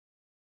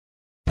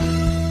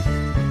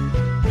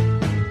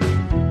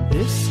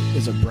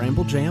is a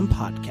Bramble Jam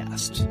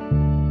podcast.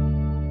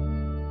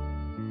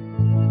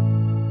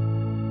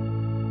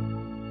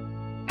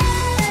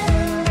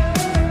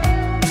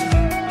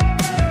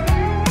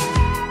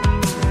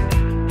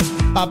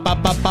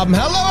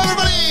 Hello,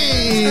 everybody!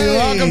 Hey.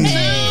 Welcome to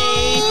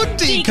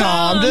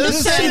Decom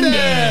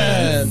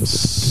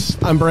Descendants.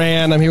 I'm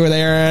Bran. I'm here with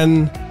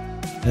Aaron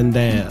and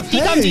Dan.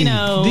 Decom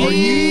Dino.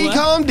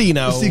 Decom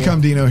Dino. It's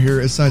Decom Dino here.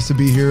 It's nice to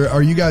be here.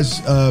 Are you guys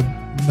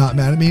not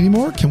mad at me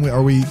anymore?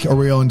 Are we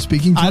on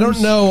speaking terms? I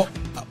don't know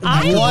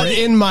what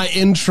in my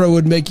intro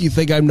would make you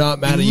think I'm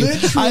not mad at you.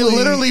 I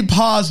literally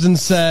paused and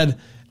said,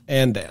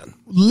 and Dan.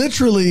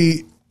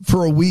 Literally,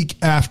 for a week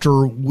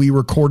after we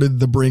recorded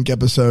the Brink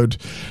episode,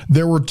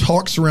 there were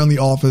talks around the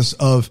office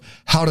of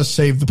how to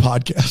save the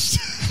podcast.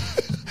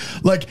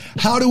 Like,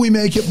 how do we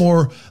make it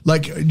more,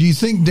 like, do you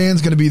think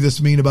Dan's going to be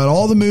this mean about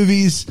all the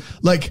movies?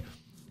 Like,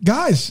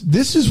 guys,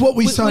 this is what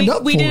we signed up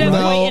for. We did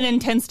quite an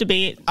intense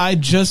debate. I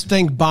just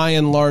think by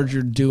and large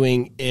you're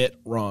doing it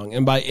wrong.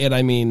 And by it,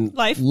 I mean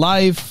life,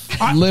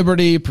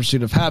 liberty,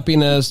 pursuit of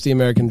happiness, the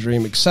American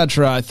dream,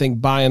 etc. I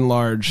think by and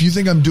large... Do you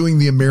think I'm doing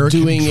the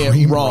American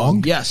dream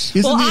wrong? Yes.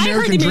 Isn't the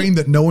American dream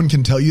that no one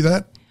can tell you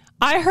that?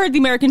 I heard the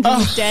American dream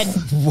was dead.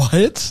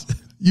 What?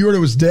 You heard it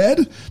was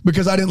dead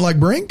because I didn't like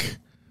Brink?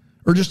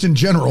 Or just in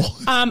general?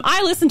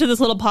 I listened to this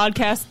little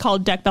podcast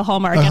called Deck the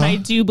Hallmark, and I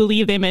do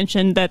believe they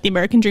mentioned that the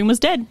American dream was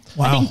dead.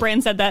 Wow. I think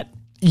Bran said that.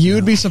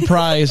 You'd be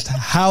surprised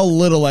how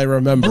little I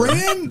remember.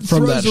 Bran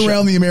throws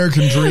around the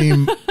American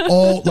dream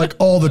all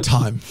the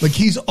time. Like,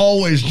 he's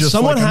always just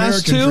someone like,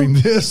 has American to. dream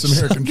this,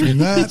 American dream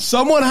that.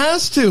 Someone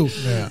has to.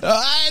 Yeah.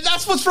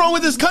 That's what's wrong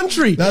with this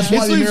country. That's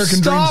why the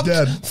American dream's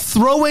dead.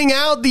 Throwing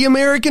out the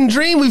American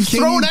dream. We've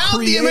thrown out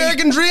the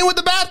American dream with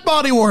the Bath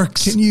Body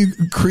Works. Can you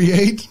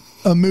create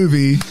a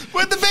movie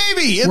with the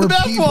baby in the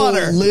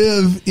bathwater? People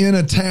live in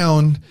a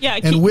town,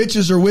 and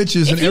witches are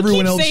witches, and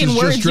everyone else is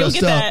just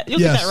dressed up. You'll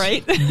get that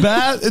right.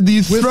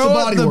 You throw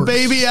out the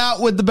baby out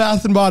with the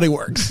Bath and Body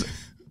Works.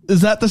 Is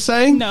that the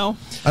saying? No,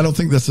 I don't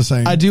think that's the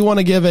saying. I do want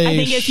to give I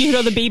think it's you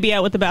throw the baby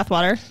out with the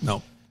bathwater.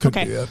 No,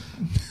 couldn't do that.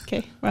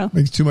 Okay, well,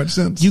 makes too much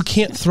sense. You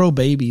can't throw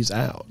babies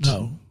out.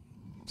 No,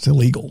 it's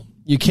illegal.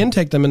 You can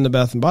take them in the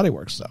Bath and Body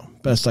Works, though,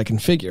 best I can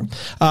figure.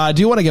 I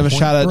do want to give a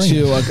shout out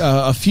to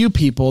a few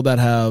people that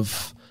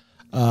have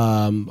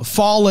follow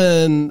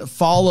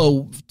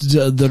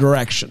the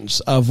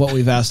directions of what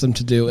we've asked them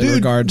to do in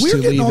regards to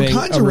leaving all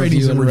kinds of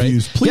ratings and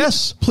reviews.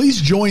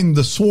 Please join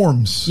the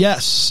swarms.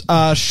 Yes.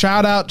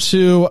 Shout out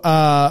to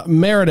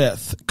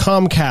Meredith,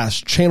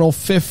 Comcast, Channel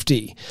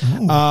 50.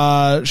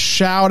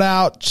 Shout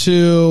out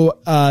to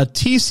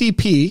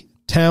TCP,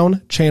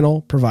 Town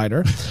Channel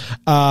Provider,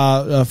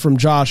 from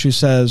Josh, who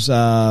says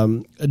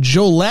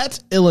Joliet,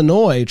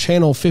 Illinois,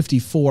 Channel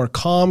 54,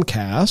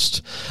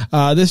 Comcast.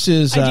 This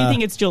is I do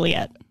think it's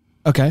Joliet.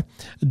 Okay.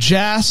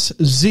 Jas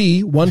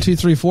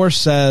Z1234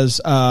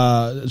 says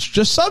it's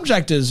just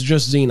subject is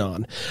just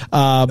Xenon.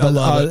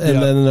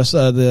 Then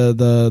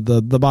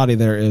the body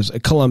there is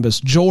Columbus,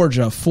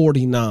 Georgia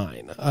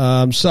 49.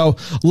 So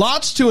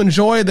lots to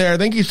enjoy there.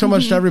 Thank you so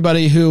much to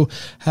everybody who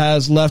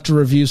has left a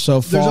review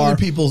so far. There's other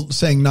people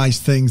saying nice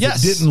things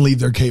that didn't leave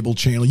their cable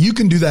channel. You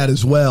can do that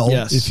as well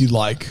if you'd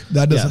like.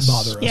 That doesn't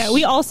bother us. Yeah,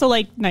 we also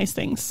like nice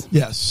things.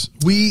 Yes.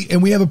 We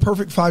have a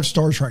perfect 5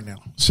 stars right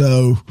now.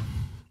 So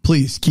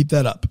please keep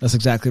that up. That's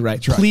exactly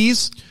right.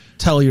 Please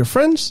tell your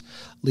friends,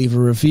 leave a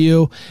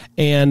review,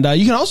 and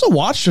you can also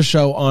watch the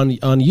show on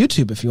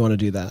YouTube if you want to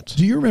do that.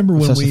 Do you remember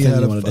when we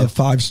had a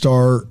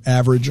 5-star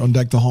average on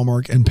Deck the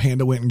Hallmark and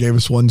Panda went and gave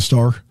us 1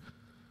 star?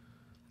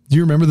 Do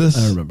you remember this?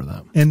 I remember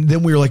that. And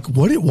then we were like,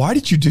 why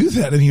did you do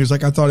that? And he was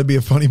like, I thought it'd be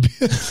a funny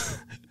bit.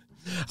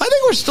 I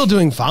think we're still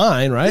doing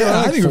fine, right?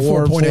 Yeah, I think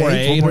we're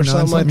 4.8 or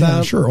something like that.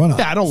 Yeah, sure, why not?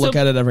 Yeah, I don't look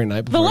at it every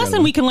night. The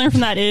lesson we can learn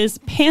from that is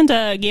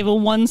Panda gave a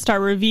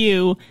 1-star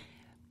review,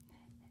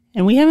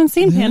 and we haven't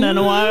seen Panda in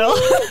a while.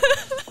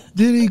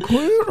 Did he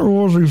quit or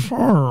was he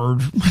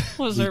fired?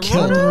 Was there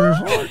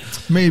murder?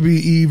 Maybe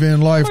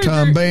even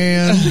lifetime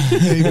ban.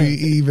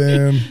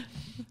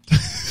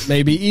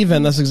 Maybe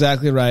even. That's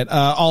exactly right.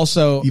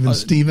 Also, even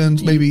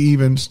Stevens. Maybe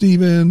even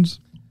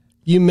Stevens.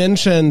 You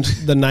mentioned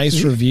the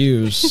nice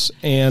reviews,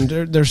 and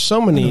there's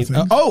so many.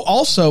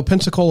 Also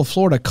Pensacola,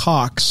 Florida,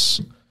 Cox,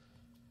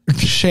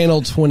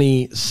 Channel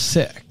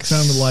 26.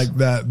 Sounded like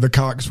that the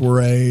Cox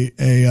were a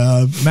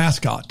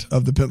mascot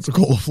of the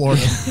Pensacola,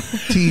 Florida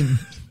team.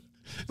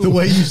 The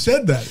way you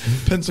said that,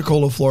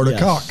 Pensacola, Florida,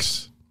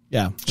 Cox.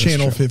 Yeah,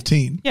 Channel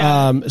 15.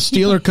 Yeah.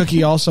 Steeler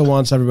Cookie also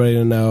wants everybody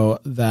to know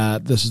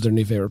that this is their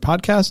new favorite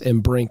podcast,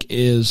 and Brink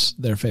is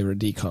their favorite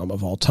decom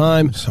of all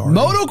time.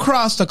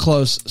 Motocross a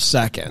close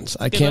second.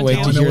 I can't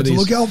wait to hear these.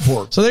 Look out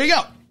for. So there you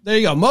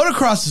go.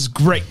 Motocross is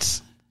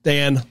great,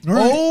 Dan.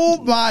 Right.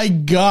 Oh my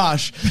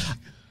gosh.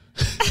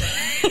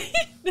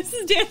 This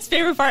is Dan's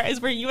favorite part,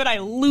 is where you and I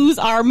lose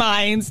our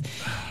minds.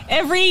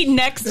 Every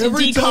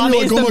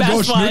decom is the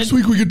best one. Next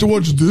week we get to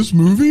watch this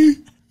movie?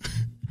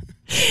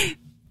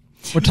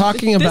 We're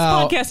talking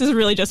about... This podcast is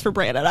really just for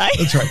Brand and I.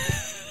 That's right.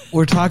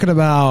 We're talking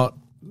about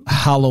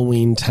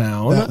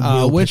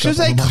Halloweentown, which is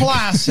a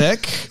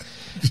classic.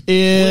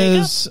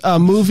 is a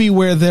movie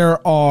where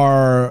there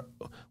are,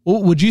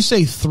 would you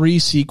say 3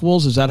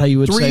 sequels? Is that how you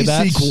would say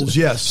that? 3 sequels,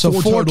 yes. So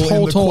 4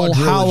 total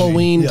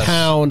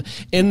Halloweentown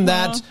in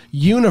that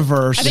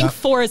universe. I think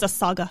 4 is a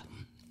saga.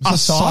 A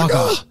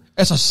saga?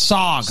 It's a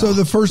saga. So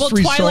the first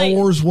 3 Twilight, Star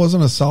Wars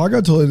wasn't a saga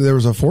until there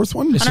was a 4th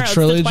one? It's a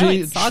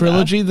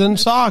trilogy, then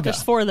saga.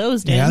 There's 4 of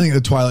those, Dan. Yeah, I think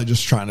the Twilight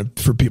just trying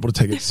for people to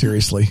take it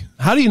seriously.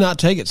 How do you not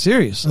take it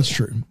seriously? That's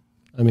true.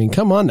 I mean,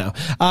 come on now.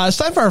 It's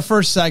time for our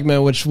first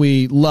segment, which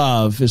we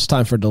love. It's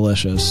time for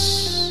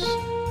Delicious.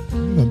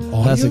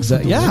 That's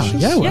exactly. Yeah.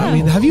 I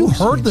mean, have you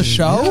heard the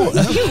show?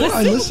 Yeah,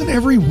 I listen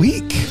every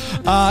week.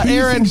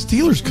 Aaron,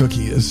 Steelers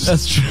cookie is.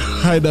 That's true.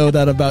 I know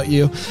that about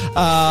you.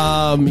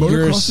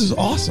 Motocross is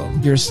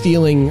awesome. You're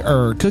stealing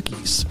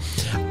cookies.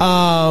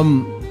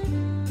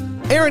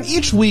 Aaron,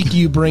 each week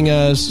you bring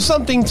us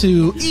something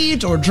to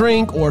eat or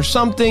drink or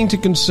something to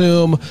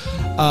consume.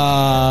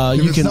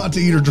 It's not to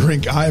eat or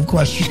drink. I have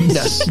questions.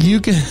 Yes, you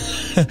can.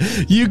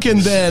 You can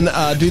then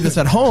do this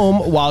at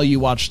home while you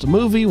watch the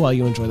movie, while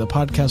you enjoy the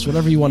podcast,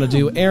 whatever you want to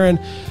do. Aaron,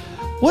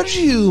 what did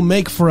you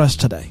make for us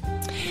today?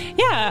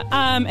 Yeah,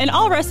 and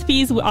all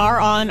recipes are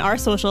on our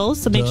socials,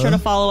 so make sure to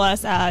follow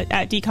us at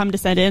DCOM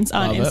Descendants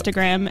on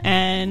Instagram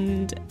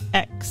and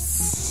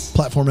X.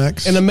 Platform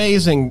X. An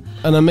amazing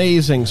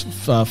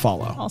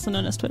follow. Also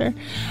known as Twitter.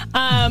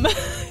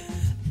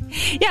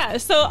 Yeah,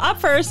 so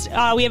up first,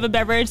 we have a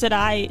beverage that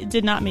I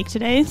did not make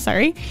today.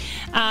 Sorry.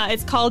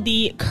 It's called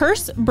the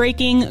Curse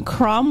Breaking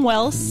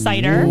Cromwell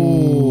Cider.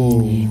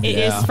 It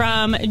is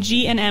from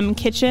G&M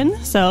Kitchen,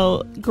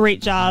 so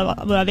great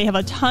job. They have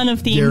a ton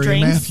of themed Gary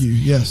drinks. And Matthew,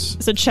 yes.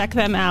 So check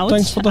them out.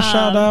 Thanks for the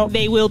shout out.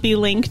 They will be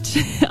linked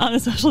on the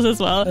socials as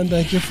well. And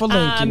thank you for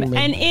linking me.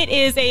 And it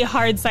is a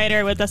hard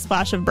cider with a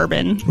splash of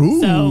bourbon. Ooh.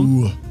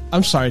 So,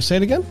 I'm sorry, say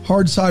it again?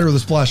 Hard cider with a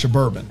splash of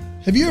bourbon.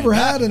 Have you ever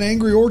had an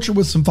Angry Orchard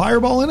with some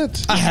Fireball in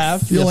it? I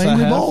have. Feel Yes,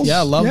 Angry I have. Balls? Yeah,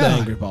 I love the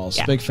Angry Balls.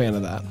 Yeah. Big fan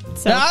of that.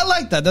 So- Yeah, I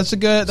like that. That's a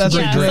good. That's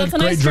Great a drink. so it's a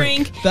nice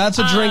drink. That's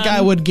a drink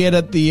I would get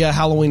at the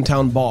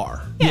Halloweentown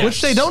bar, Yes.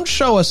 which they don't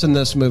show us in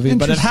this movie,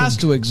 but it Interesting. has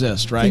to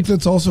exist, I right? think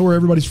that's also where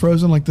everybody's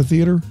frozen, like the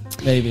theater.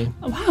 Maybe.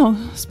 Oh, wow,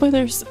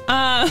 spoilers.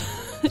 Yeah.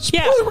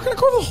 Spoiler, we're going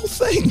to cover the whole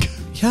thing.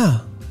 Yeah,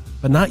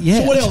 but not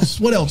yet. So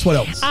what else?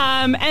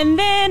 And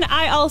then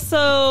I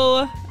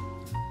also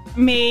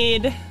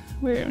made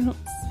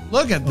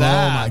Look at Oh,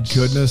 that. my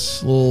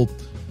goodness. Little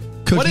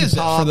cookie What is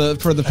pop.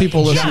 it for the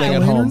people listening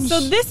at home?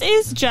 So this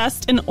is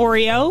just an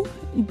Oreo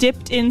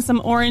dipped in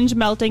some orange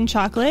melting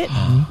chocolate.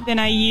 Then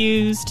I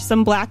used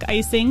some black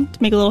icing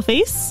to make a little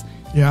face.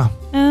 Yeah.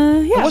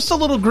 Yeah. What's the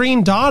little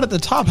green dot at the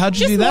top? How'd you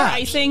Just do more that?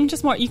 icing.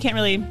 Just more. You can't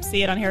really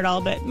see it on here at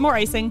all, but more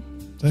icing.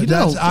 I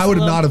would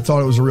have not have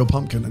thought it was a real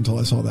pumpkin until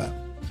I saw that.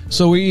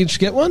 So we each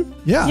get one?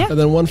 Yeah. Yeah. And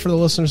then one for the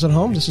listeners at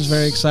home. This is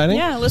very exciting.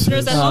 Yeah,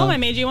 listeners at home, I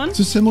made you one. Is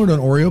this similar to an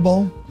Oreo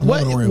ball? I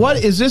love an Oreo What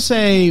ball. is this,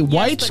 a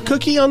white but-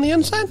 cookie on the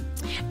inside?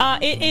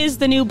 It is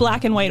the new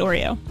black and white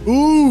Oreo.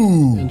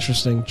 Ooh.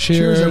 Interesting.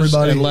 Cheers,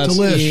 everybody. And let's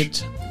Delish.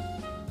 eat.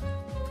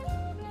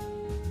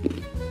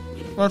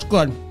 That's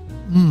good.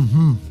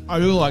 Mm-hmm. I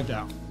do like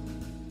that.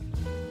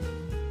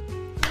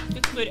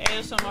 Get some good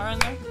ASMR in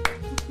there.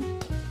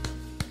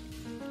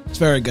 It's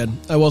very good.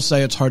 I will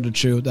say it's hard to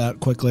chew that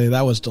quickly.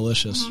 That was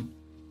delicious.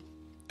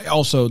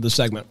 Also, the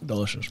segment,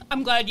 delicious.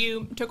 I'm glad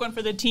you took one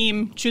for the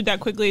team, chewed that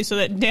quickly so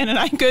that Dan and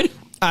I could.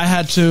 I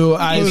had to.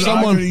 Was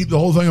I going to eat the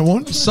whole thing at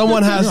once?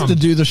 Someone has to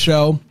do the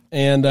show,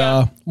 and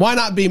why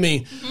not be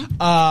me?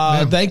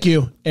 Thank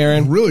you,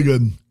 Aaron. Really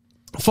good.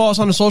 Follow us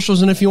on the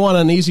socials, and if you want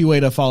an easy way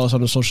to follow us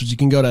on the socials, you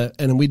can go to,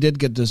 and we did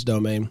get this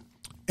domain,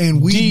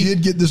 And we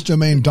did get this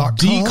domain.com.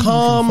 You can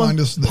find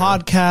us there.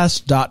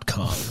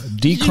 DCOMpodcast.com.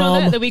 Did you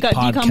know that we got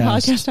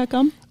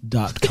DCOMpodcast.com?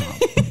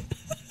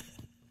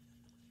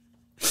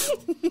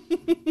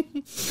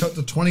 Cut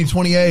to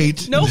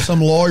 2028 Nope. in some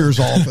lawyer's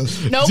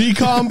office. Nope.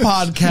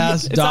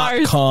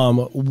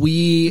 DCOMpodcast.com.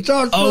 We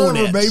Talk own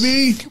forever, it.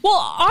 baby. Well,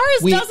 ours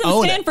We doesn't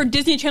own stand it. for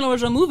Disney Channel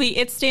Original Movie.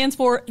 It stands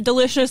for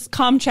Delicious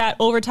Comchat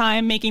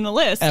Overtime Making the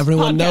List.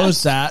 Everyone podcast.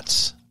 knows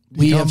that.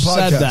 We DCOM have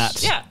said podcast.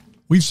 that. Yeah.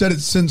 We've said it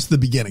since the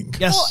beginning.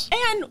 Yes. Well,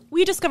 and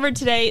we discovered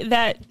today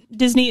that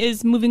Disney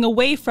is moving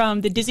away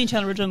from the Disney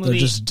Channel Original Movie. They're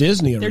just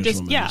Disney They're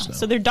original just, yeah. movies now.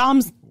 So they're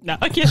Dom's. No,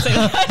 I can't say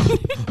that.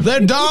 They're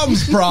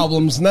Dom's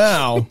problems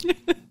now.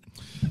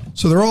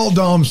 So they're all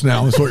Doms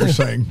now, is what you're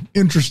saying.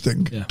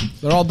 Interesting. Yeah,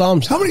 they're all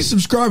Doms. How many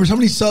subscribers, how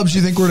many subs do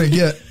you think we're going to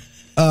get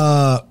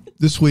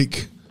this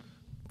week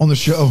on the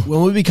show?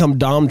 When we become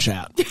Dom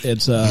Chat,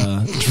 it's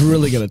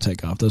really going to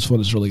take off. This one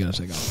is really going to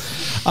take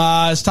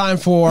off. It's time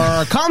for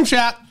Com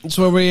Chat. It's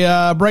where we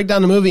break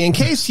down the movie. In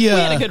case you We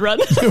had a good run.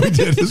 We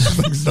did. This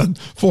thing's done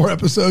 4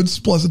 episodes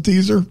plus a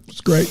teaser.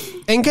 It's great.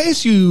 in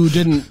case you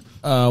didn't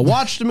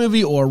watch the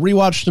movie or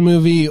rewatch the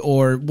movie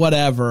or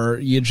whatever,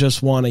 you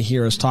just want to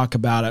hear us talk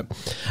about it,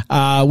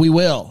 we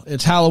will.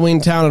 It's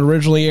Halloweentown. It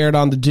originally aired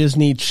on the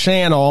Disney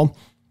Channel.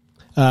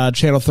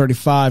 Channel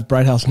 35,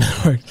 Bright House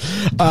Network,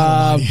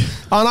 on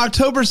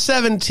October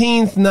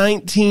 17th,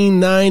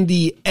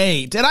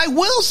 1998. And I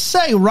will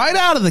say right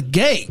out of the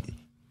gate,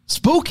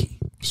 spooky.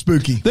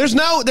 Spooky. There's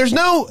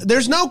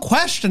no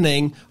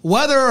questioning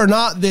whether or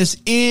not this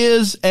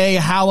is a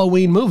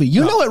Halloween movie.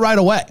 You know it right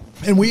away.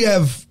 And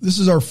this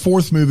is our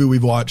 4th movie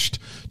we've watched,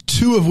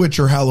 2 of which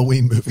are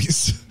Halloween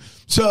movies.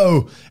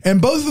 So,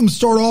 and both of them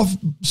start off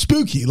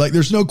spooky. Like,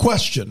 there's no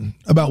question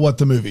about what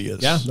the movie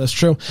is. Yeah, that's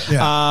true.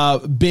 Yeah.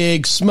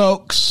 Big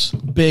smokes,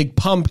 big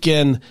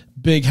pumpkin,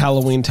 big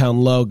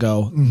Halloweentown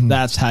logo. Mm-hmm.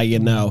 That's how you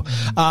know.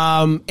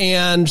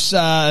 And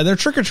they're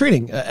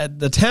trick-or-treating.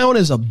 The town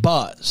is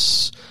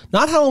abuzz.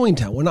 Not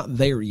Halloweentown. We're not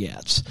there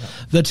yet.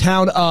 The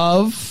town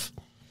of...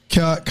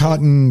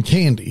 Cotton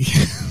Candy.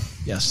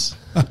 Yes.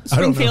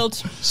 Springfield.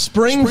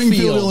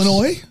 Springfield,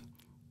 Illinois?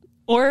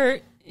 Or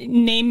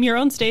name your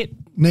own state.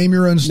 Name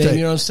your own state. Name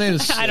your own state.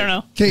 I don't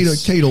know.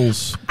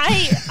 Cadles.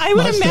 I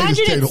would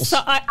imagine it's...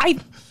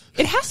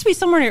 It has to be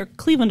somewhere near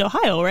Cleveland,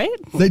 Ohio, right?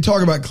 They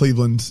talk about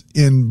Cleveland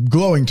in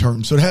glowing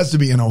terms, so it has to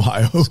be in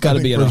Ohio. It's got to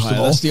be in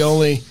Ohio. That's the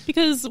only...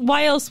 Because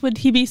why else would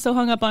he be so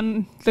hung up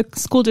on the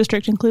school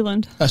district in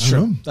Cleveland? That's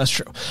true. That's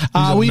true.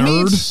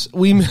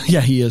 Nerd. Yeah,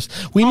 he is.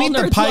 We meet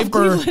the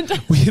Piper.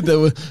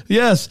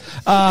 Yes.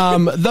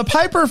 The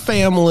Piper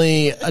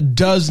family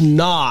does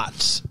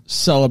not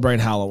celebrate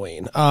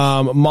Halloween.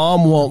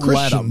 Mom won't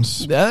let them.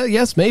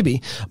 Yes,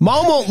 maybe.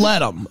 Mom won't let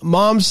them.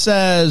 Mom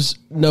says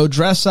no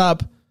dress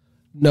up.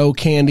 No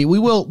candy.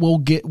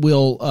 We'll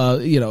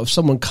if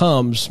someone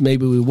comes,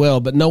 maybe we will,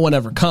 but no one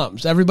ever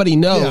comes. Everybody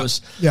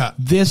knows. Yeah.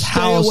 This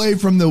house. Stay away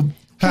from the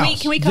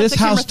house. Can we cut this to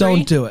house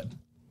don't do it.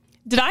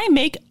 Did I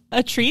make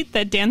a treat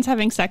that Dan's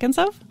having seconds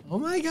of? Oh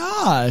my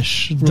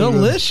gosh.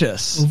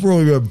 Delicious. It's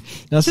really good.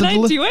 Did I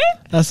do it?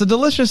 That's a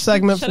delicious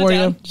segment for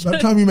you.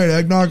 That time you made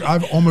eggnog,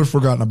 I've almost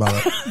forgotten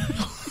about it.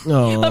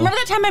 Oh. Remember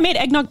that time I made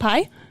eggnog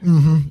pie?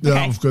 Mm-hmm. Yeah, Okay.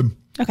 that was good.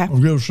 Okay. I was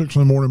good at 6 in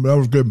the morning, but that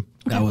was good.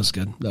 Okay. That was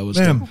good. That was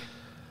Damn. good.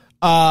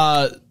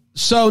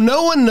 So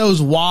no one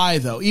knows why,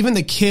 though. Even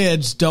the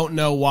kids don't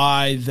know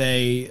why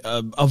they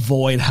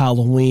avoid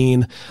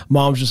Halloween.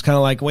 Mom's just kind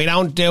of like, we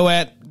don't do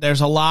it.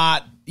 There's a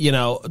lot,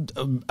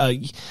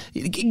 it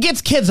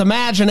gets kids'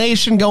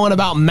 imagination going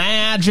about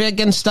magic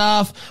and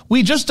stuff.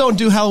 We just don't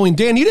do Halloween.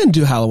 Dan, you didn't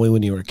do Halloween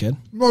when you were a kid.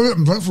 No, I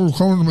didn't. Thanks for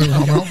coming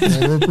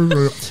to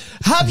me.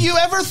 Have you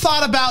ever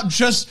thought about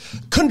just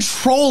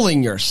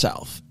controlling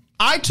yourself?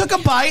 I took a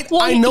bite.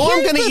 Well, I know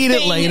I'm going to eat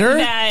it later.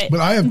 But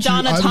I have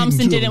Donna I've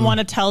Thompson eaten 2 of didn't them. want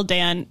to tell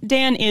Dan.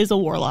 Dan is a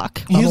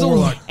warlock. He's a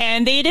warlock.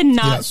 And they did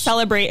not Yes.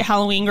 celebrate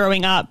Halloween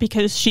growing up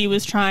because she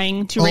was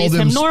trying to All raise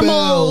them him normal.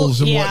 spells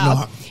and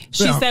whatnot.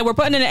 She Yeah. said, we're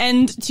putting an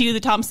end to the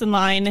Thompson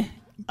line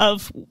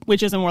of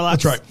witches and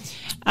warlocks. That's right.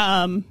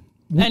 And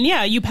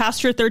yeah, you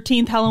passed your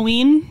 13th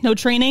Halloween. No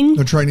training.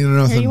 No training or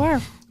nothing. Here you are.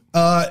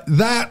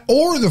 That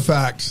or the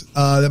fact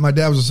that my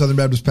dad was a Southern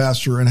Baptist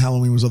pastor and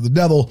Halloween was of the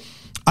devil.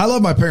 I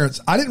love my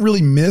parents. I didn't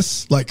really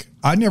miss,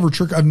 I've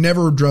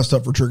never dressed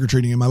up for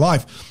trick-or-treating in my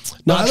life.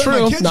 Not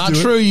true. Not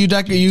true. You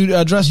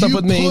dressed up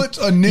with me. You put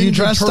a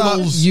Ninja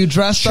Turtles you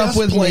dressed up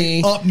with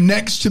me up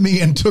next to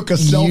me and took a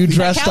selfie. You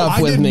dressed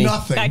up with me. I did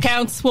nothing. That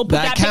counts. We'll put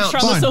that picture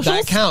on the socials.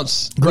 That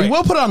counts. Great. We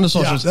will put it on the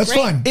socials. Yeah, that's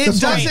fine. It That's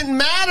doesn't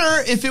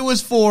matter if it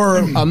was for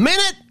a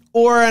minute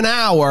or an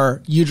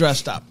hour. You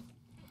dressed up.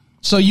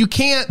 So you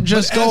can't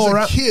just go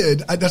around. As a kid,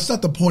 that's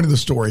not the point of the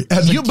story.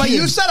 But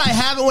you said I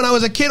haven't when I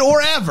was a kid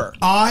or ever.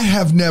 I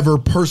have never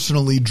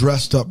personally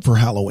dressed up for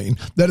Halloween.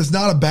 That is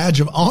not a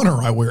badge of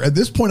honor I wear. At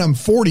this point, I'm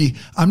 40.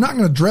 I'm not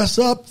going to dress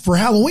up for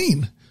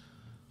Halloween.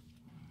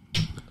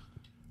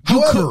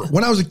 However,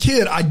 when I was a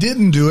kid, I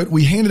didn't do it.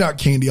 We handed out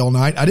candy all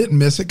night. I didn't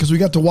miss it because we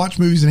got to watch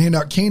movies and hand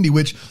out candy,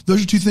 which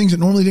those are 2 things that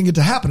normally didn't get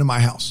to happen in my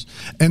house.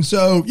 And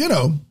so,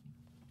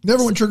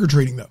 never went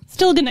trick-or-treating though.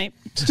 Still a good night.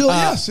 Still,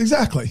 yes,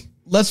 exactly.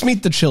 Let's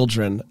meet the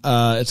children.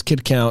 It's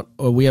kid count.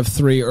 We have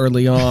 3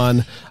 early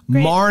on.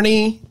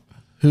 Marnie,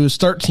 who's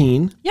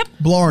 13. Yep.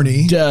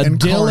 Blarney. And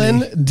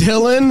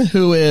Dylan,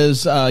 who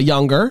is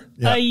younger.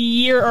 A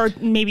year or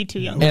maybe 2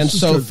 younger. And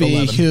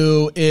Sophie,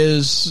 who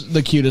is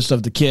the cutest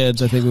of the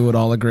kids. I think we would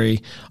all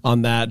agree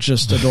on that.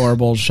 Just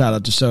adorable. Shout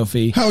out to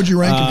Sophie. How would you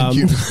rank them in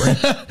cuteness, Brent?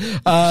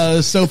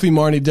 Sophie,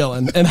 Marnie,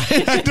 Dylan. And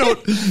I don't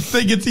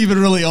think it's even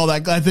really all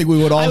that. I think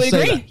we would all say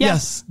agree. that.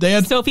 Yes.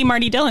 Dan? Sophie,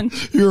 Marty,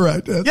 Dylan. You're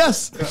right, Dad.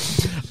 Yes.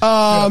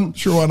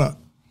 Sure, why not?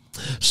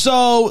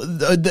 So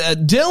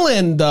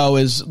Dylan though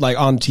is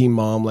on Team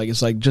Mom,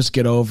 it's just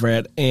get over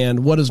it.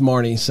 And what does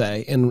Marnie say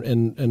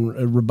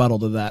in rebuttal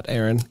to that,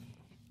 Aaron?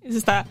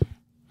 Is that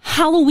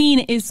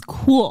Halloween is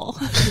cool?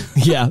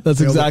 Yeah,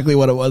 that's exactly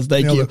what it was.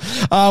 Thank you.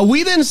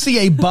 We didn't see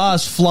a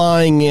bus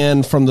flying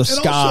in from the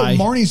sky.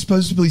 Also, Marnie's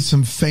supposed to be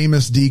some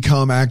famous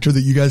DCOM actor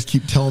that you guys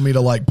keep telling me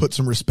to put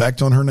some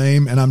respect on her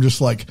name, and I'm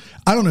just I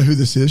don't know who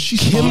this is. She's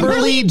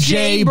Kimberly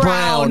J.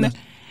 Brown.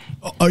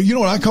 You know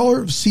what I call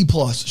her? C+.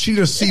 She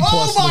did a C+.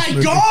 Oh my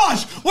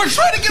gosh! We're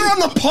trying to get her on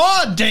the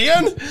pod,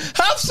 Dan.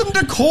 Have some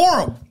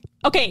decorum.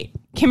 Okay,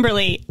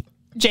 Kimberly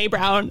J.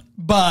 Brown.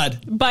 Can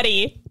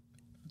Buddy.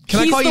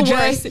 I call you Jay?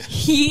 Worst.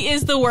 He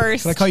is the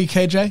worst. Can I call you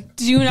KJ?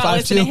 Do not 5'2"?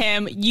 listen to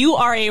him. You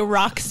are a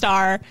rock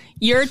star.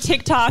 Your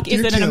TikTok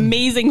is an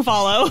amazing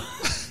follow.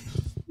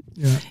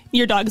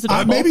 Your dog is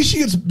adorable. Maybe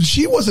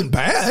she wasn't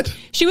bad.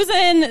 She was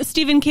in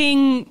Stephen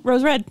King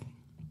Rose Red.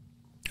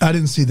 I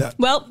didn't see that.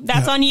 Well,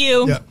 that's on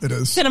you. Yeah, it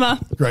is.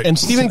 Cinema. Great. And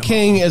Stephen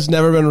King has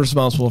never been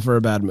responsible for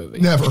a bad movie.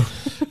 Never.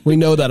 We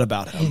know that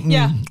about him.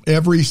 Yeah.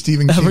 Every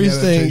Stephen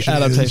King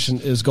adaptation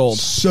is gold.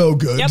 So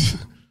good. Yep.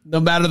 No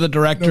matter the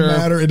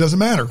director. It doesn't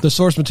matter. The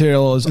source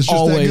material is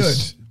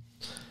always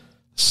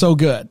so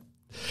good.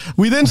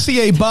 We then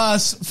see a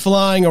bus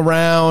flying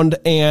around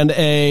and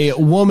a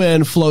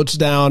woman floats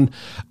down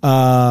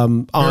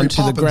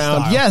onto the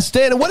ground. Style. Yes,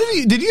 Dan,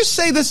 did you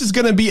say this is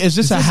going to be, is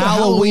this a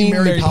Halloween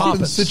Mary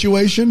Poppins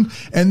situation?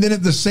 And then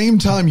at the same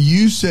time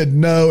you said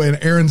no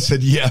and Aaron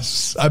said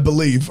yes, I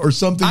believe, or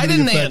something. I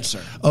didn't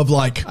answer. Of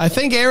like, I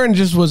think Aaron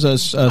just was I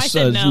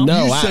said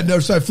no. You said no,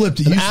 so I flipped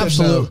it. You said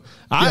no.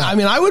 I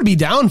mean, I would be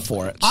down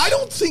for it. I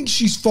don't think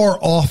she's far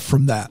off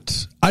from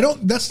that.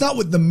 That's not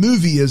what the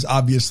movie is,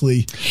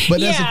 obviously.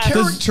 But as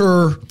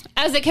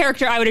a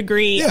character, I would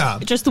agree. Yeah.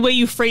 Just the way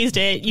you phrased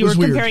it, you were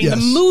weird, comparing yes.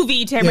 the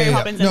movie to Mary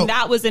Poppins, and No.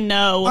 that was a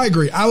no. I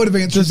agree. I would have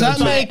answered. Does that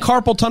make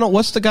Carpal Tunnel?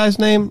 What's the guy's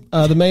name?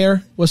 The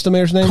mayor? What's the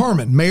mayor's name?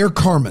 Mayor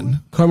Carmen.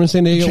 Carmen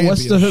San Diego.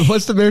 Champion.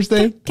 What's the mayor's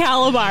name?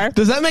 Calabar.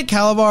 Does that make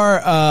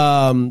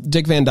Calabar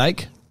Dick Van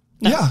Dyke?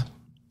 No. Yeah.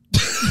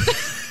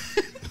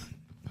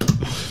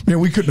 Man,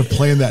 we couldn't have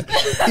planned that.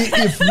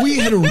 If we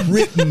had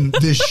written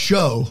this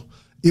show,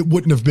 it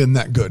wouldn't have been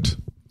that good.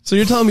 So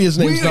you're telling me his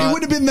name's It not...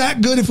 wouldn't have been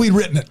that good if we'd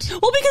written it.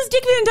 Well, because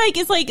Dick Van Dyke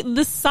is like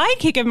the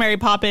sidekick of Mary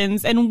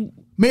Poppins, and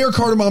Mayor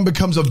Cardamom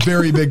becomes a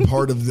very big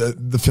part of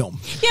the film.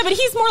 yeah, but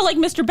he's more like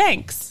Mr.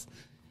 Banks.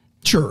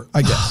 Sure,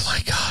 I guess. Oh my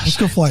gosh. Let's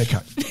go fly a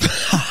kite.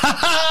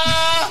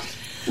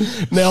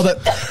 Nailed it.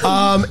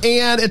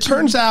 And it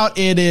turns out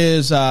it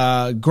is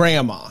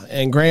Grandma.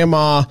 And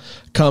Grandma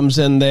comes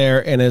in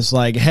there and is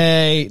like,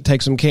 hey,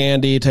 take some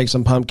candy, take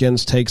some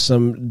pumpkins, take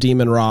some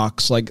demon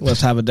rocks. Like,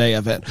 let's have a day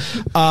of it.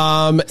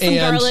 Some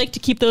garlic to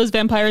keep those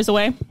vampires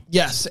away.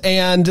 Yes.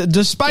 And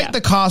despite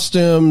the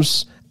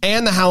costumes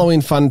and the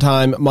Halloween fun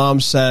time,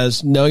 Mom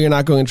says, no, you're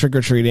not going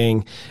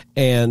trick-or-treating.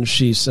 And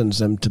she sends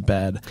them to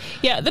bed.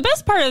 Yeah, the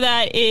best part of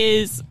that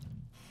is...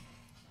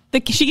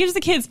 she gives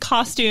the kids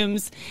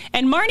costumes,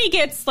 and Marnie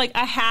gets like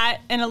a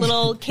hat and a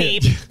little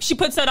cape. She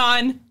puts that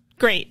on.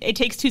 Great. It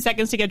takes 2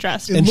 seconds to get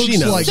dressed. And she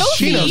knows. Like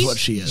she knows what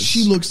she is.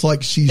 She looks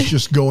like she's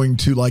just going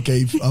to like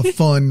a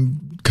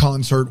fun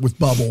concert with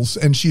bubbles,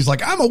 and she's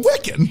like, I'm a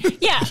Wiccan.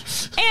 Yeah.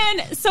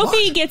 And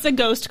Sophie gets a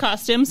ghost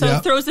costume, so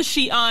throws a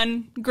sheet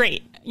on.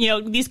 Great. You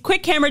know, these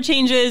quick camera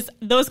changes,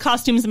 those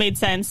costumes made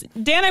sense.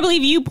 Dan, I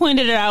believe you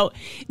pointed it out.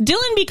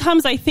 Dylan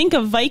becomes, I think,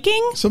 a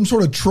Viking. Some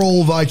sort of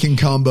troll Viking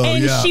combo,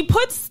 and she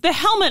puts the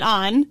helmet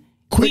on.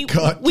 Quick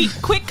cut. We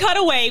quick cut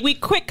away. We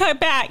quick cut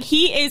back.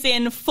 He is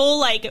in full,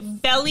 like,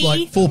 belly.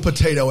 Like, full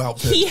potato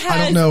outfit.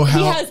 I don't know how.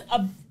 He has a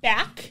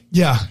back.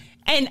 Yeah.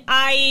 And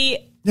I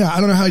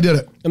don't know how he did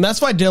it. And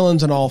that's why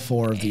Dylan's in all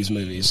 4 of these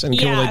movies, and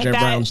Kimberly J.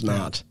 Brown's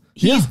not.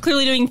 He's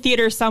clearly doing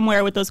theater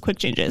somewhere with those quick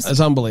changes. It's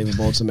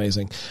unbelievable. It's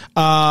amazing.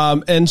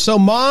 And so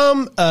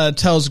Mom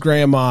tells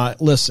Grandma,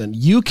 listen,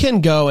 you can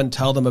go and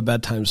tell them a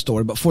bedtime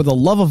story, but for the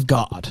love of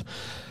God,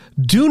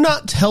 do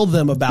not tell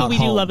them about we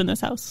home. do love in this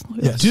house.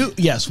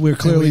 Yes, we're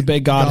clearly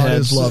big Godheads. God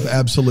is love,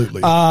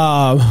 absolutely.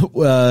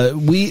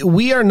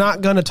 We are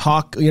not going to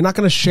talk. You're not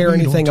going to share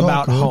anything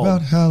about home.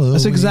 About Halloween.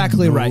 That's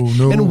exactly right.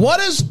 No. And what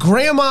does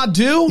Grandma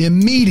do?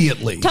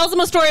 Immediately tells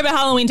them a story about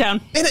Halloweentown.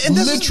 And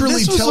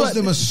literally tells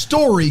them a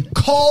story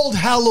called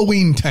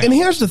Halloweentown. And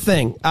here's the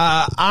thing: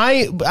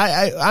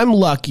 I'm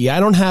lucky.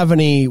 I don't have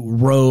any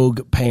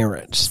rogue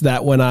parents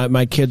that when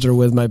my kids are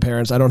with my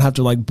parents, I don't have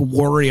to like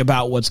worry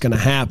about what's going to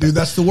happen. Dude,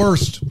 that's the worst.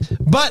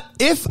 But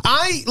if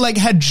I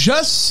had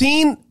just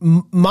seen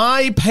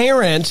my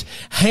parent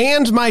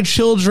hand my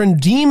children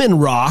demon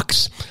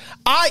rocks,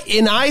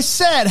 I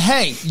said,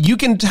 hey, you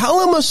can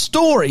tell them a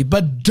story,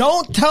 but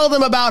don't tell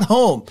them about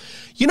home.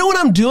 You know what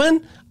I'm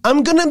doing?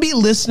 I'm going to be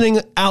listening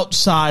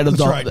outside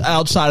of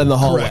outside in the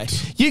hallway.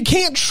 Correct. You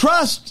can't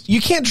trust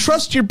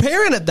your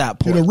parent at that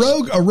point. Dude,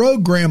 a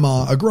rogue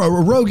grandma, a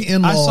rogue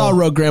in-law. I saw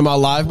Rogue Grandma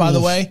live, by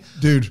the way.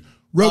 Dude,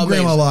 Rogue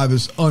Grandma Live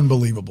is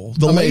unbelievable.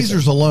 The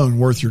lasers alone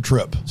worth your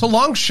trip. It's a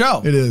long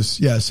show. It is.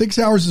 Yeah, 6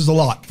 hours is a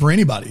lot for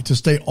anybody to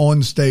stay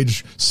on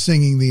stage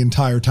singing the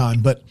entire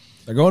time. But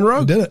they're going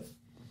rogue. They did it.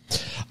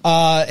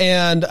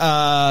 And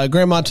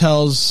Grandma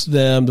tells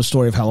them the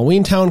story of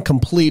Halloweentown,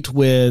 complete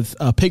with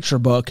a picture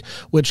book,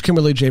 which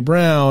Kimberly J.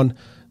 Brown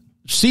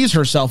sees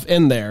herself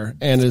in there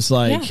and is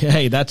like,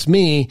 hey, that's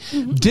me.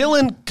 Mm-hmm.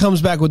 Dylan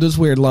comes back with this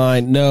weird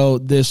line, no,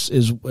 this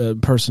is a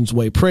person's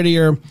way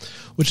prettier,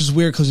 which is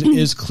weird because it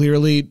is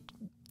clearly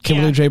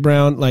Kimberly J.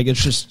 Brown. Like,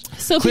 it's just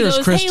Sophie clear goes,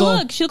 as crystal. hey,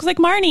 look, she looks like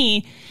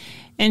Marnie.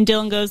 And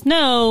Dylan goes,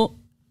 no,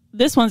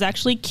 this one's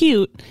actually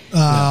cute.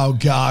 Oh,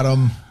 got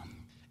him.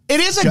 It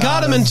is a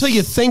got him until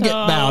you think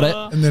about it.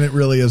 And then it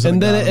really isn't.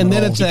 And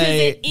then it's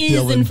a... It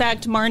is, in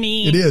fact,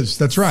 Marnie. It is.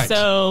 That's right.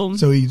 So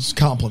he's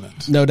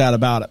compliment. No doubt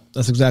about it.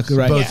 That's exactly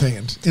right. Both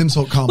hands.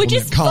 Insult, compliment,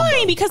 which is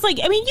funny because, like,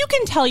 I mean, you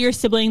can tell your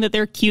sibling that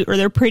they're cute or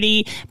they're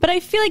pretty, but I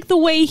feel like the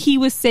way he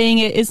was saying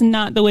it is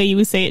not the way you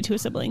would say it to a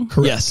sibling.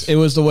 Correct. Yes, it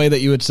was the way that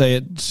you would say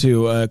it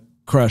to a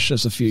crush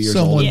as a few years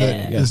old. Someone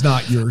that is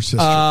not your sister.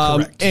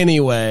 Correct.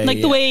 Anyway.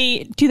 Like the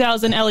way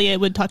 2000 Elliot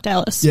would talk to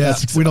Alice. Yeah,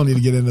 we don't need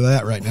to get into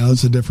that right now.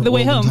 It's a different The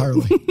Way world Home.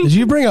 entirely. Did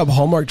you bring up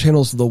Hallmark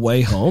Channel's The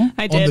Way Home?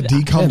 I did. On the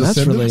decom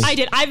Descendants? I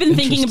did. I've been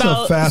thinking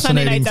about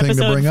Sunday night's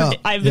episode.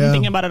 I've been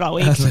thinking about it all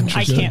week.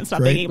 I can't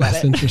stop thinking about it.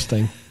 That's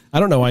interesting. I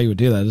don't know why you would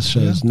do that. It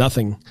shows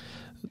nothing.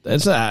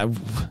 It's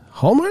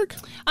Hallmark?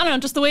 I don't know.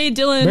 Just the way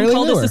Dylan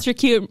called his sister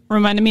cute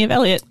reminded me of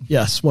Elliot.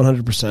 Yes,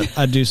 100%.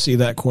 I do see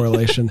that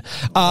correlation.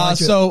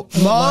 So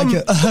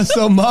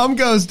mom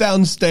goes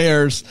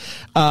downstairs.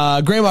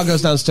 Grandma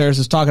goes downstairs,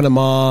 is talking to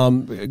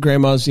mom.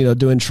 Grandma's,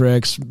 doing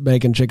tricks,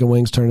 making chicken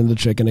wings turn into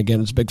chicken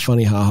again. It's big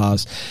funny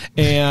ha-has.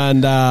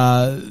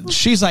 And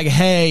she's like,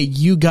 hey,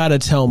 you got to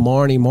tell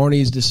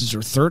Marnie. This is her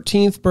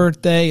 13th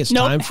birthday. It's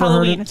time for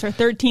Halloween. her. It's her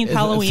 13th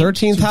Halloween.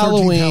 13th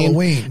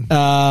Halloween.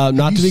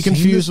 Not to be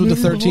confused with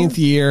the 13th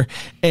year.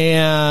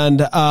 And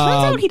turns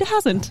out he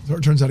hasn't.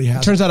 Turns out he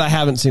hasn't. Turns out I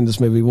haven't seen this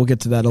movie. We'll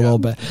get to that a little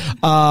bit.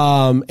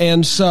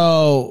 And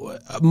so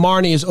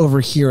Marnie is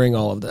overhearing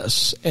all of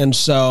this. And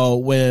so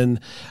when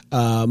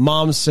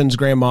mom sends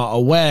grandma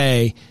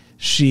away,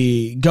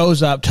 she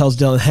goes up, tells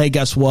Dylan, hey,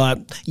 guess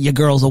what? Your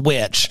girl's a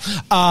witch.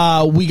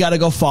 We got to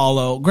go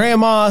follow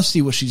grandma,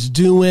 see what she's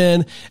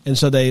doing. And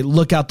so they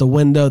look out the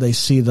window. They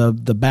see the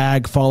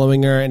bag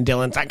following her. And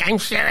Dylan's like, I'm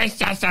sure it's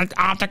just an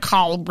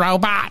optical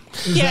robot.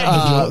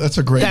 Yeah. That's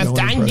a great I'm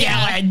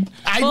Dylan.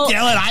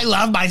 Dylan. I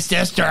love my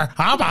sister.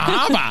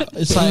 Hubba.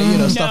 It's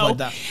like, stuff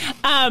like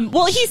that.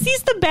 Well, he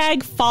sees the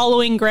bag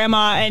following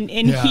grandma and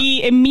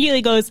he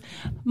immediately goes,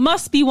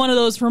 must be one of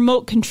those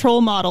remote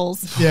control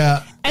models.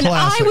 Yeah. And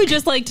classic. I would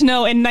just like to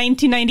know in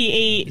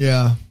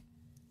 1998,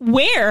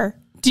 where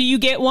do you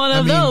get one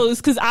of those?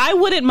 Because I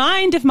wouldn't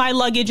mind if my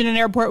luggage in an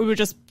airport would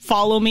just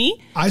follow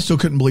me. I still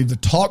couldn't believe the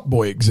Talk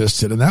Boy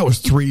existed, and that was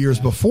 3 years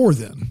before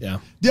then.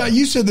 Yeah,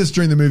 you said this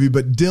during the movie,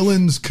 but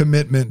Dylan's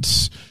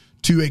commitments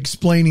to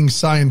explaining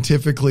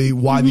scientifically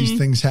why these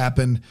things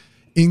happen,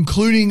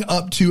 including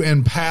up to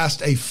and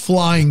past a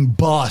flying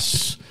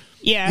bus,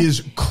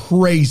 is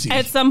crazy.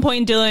 At some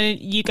point, Dylan,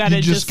 you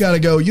just got to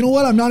go, you know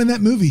what? I'm not in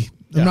that movie.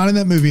 I'm not in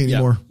that movie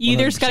anymore. You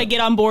either just got to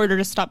get on board or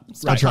just stop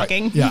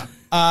talking.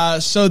 Yeah.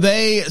 So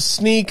they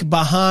sneak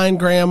behind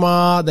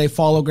grandma. They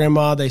follow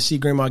grandma. They see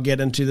grandma get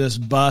into this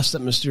bus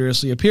that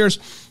mysteriously appears.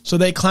 So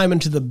they climb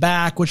into the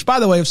back, which, by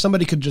the way, if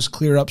somebody could just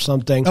clear up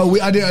something. Oh,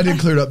 I did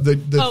clear it up.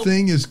 The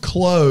thing is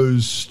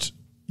closed.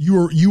 You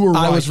were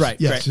right. I was right.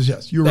 Yes,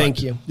 yes. You were right.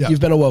 Thank you. Yeah.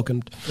 You've been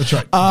awoken. That's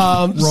right.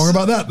 Wrong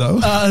about that,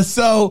 though.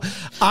 So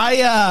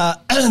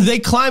they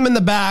climb in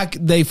the back.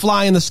 They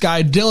fly in the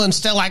sky. Dylan's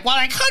still like, well,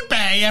 I could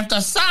be if the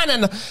sun,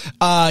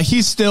 and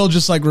he's still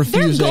just like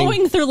refusing. They're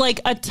going through like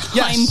a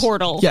time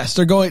portal. Yes,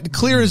 they're going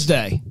clear as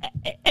day.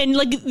 And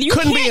like you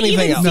couldn't can't be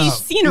anything even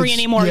else. see scenery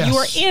anymore. Yes. You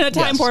are in a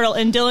time portal,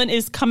 and Dylan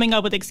is coming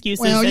up with excuses.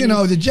 Well,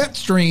 the jet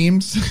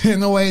streams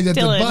and the way that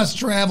Dylan, the bus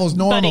travels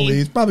normally, buddy,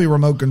 it's probably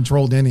remote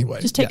controlled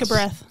anyway. Just take a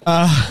breath.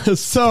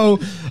 So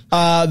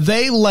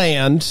they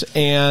land,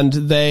 and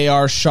they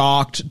are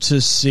shocked to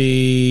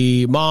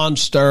see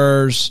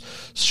monsters,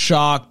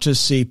 shocked to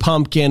see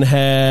pumpkin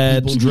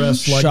heads, people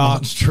dressed like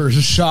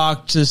monsters,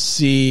 shocked to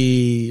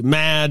see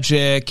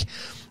magic,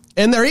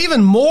 and they're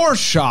even more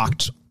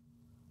shocked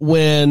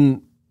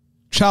when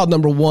child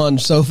number one,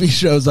 Sophie,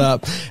 shows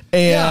up.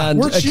 And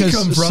where'd she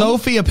come from?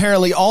 Sophie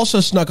apparently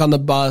also snuck on the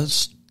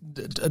bus,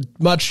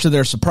 much to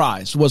their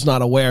surprise, was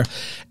not aware.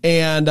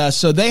 And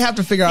so they have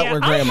to figure out where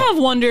grandma. I have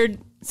wondered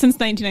since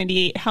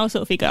 1998 how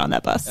Sophie got on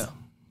that bus. Yeah.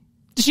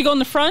 Did she go in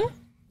the front?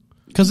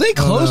 Because they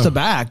closed the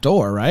back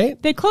door,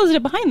 right? They closed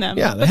it behind them.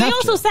 Yeah, but they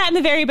also sat in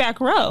the very back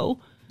row.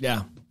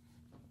 Yeah.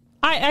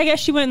 I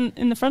guess she went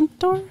in the front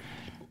door.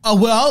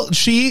 Well,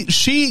 she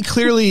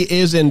clearly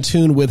is in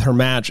tune with her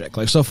magic.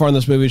 Like so far in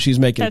this movie, she's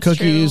making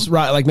cookies,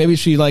 right? Like maybe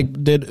she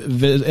did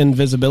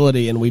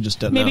invisibility, and we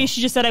just didn't. Maybe know.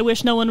 she just said, "I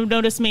wish no one would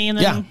notice me," and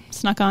then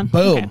snuck on.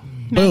 Boom, okay.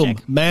 boom,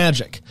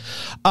 magic.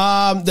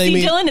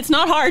 Dylan, it's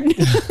not hard.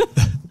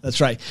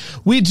 That's right.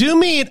 We do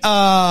meet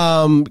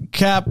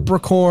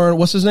Capricorn.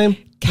 What's his name?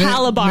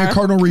 Calabar.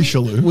 Cardinal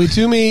Richelieu. We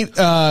do meet.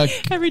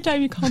 Every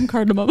time you call him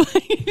Cardinal.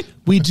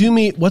 We do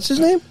meet. What's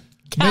his name?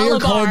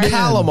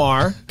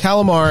 Calamari.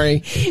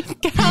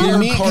 We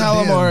meet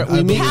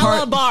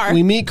Calamar.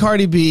 We meet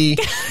Cardi B,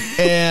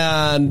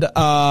 and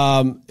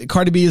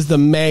Cardi B is the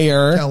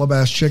mayor.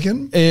 Calabash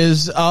Chicken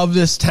is of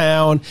this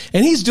town,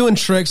 and he's doing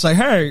tricks like,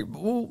 "Hey,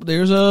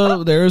 there's a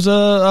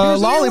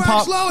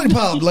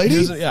lollipop,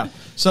 lady."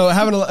 So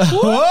having a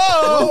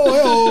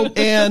whoa,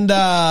 and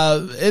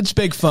it's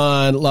big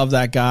fun. Love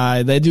that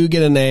guy. They do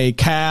get in a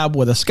cab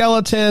with a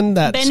skeleton.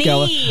 Benny,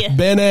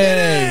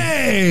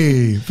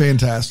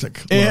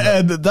 fantastic.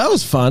 And that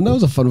was fun. That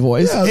was a fun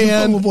voice. Yeah, it was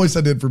a fun voice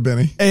I did for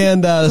Benny.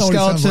 And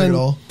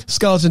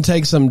skeleton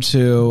takes him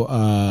to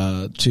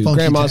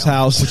Grandma's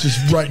house, which is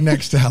right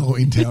next to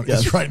Halloweentown.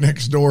 Yes. It's right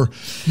next door.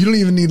 You don't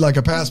even need like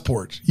a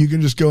passport. You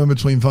can just go in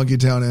between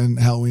Funkytown and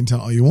Halloweentown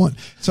all you want.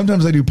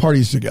 Sometimes they do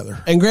parties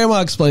together. And Grandma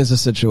explains the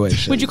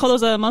situation. Would you call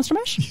those a monster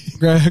mash?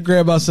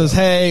 Grandma says,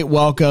 "Hey,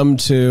 welcome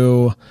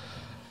to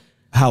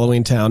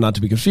Halloweentown, not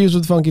to be confused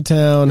with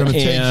Funkytown." I'm going to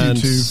take you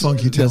to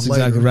Funkytown. That's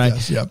exactly later. right.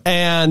 Yes, yep.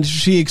 And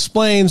she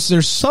explains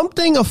there's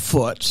something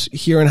afoot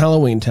here in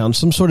Halloweentown,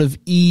 some sort of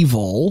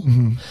evil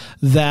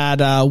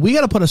that we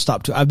got to put a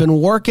stop to. I've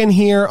been working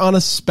here on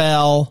a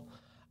spell.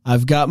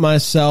 I've got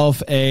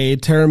myself a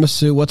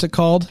tiramisu. What's it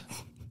called?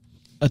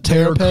 A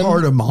terrapin?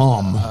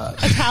 Cardamom. A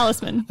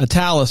talisman. A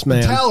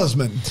talisman.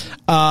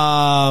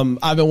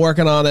 I've been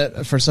working on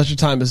it for such a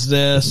time as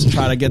this,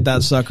 try to get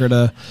that sucker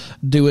to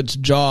do its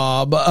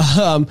job.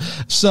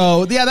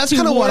 So yeah, that's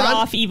kind of what I'm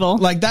off evil.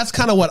 Like that's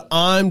kind of what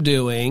I'm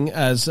doing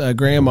as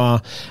Grandma.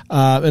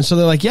 And so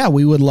they're like, yeah,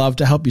 we would love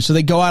to help you. So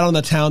they go out on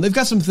the town. They've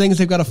got some things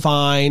they've got to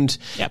find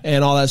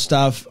and all that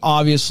stuff.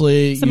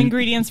 Obviously, some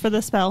ingredients for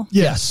the spell.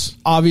 Yes.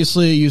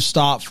 Obviously, you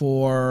stop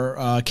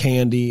for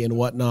candy and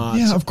whatnot.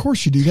 Yeah, of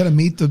course you do. You got to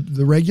meet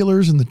the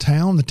regulars in the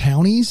town, the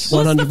townies.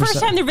 Well, it's the first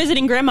time they're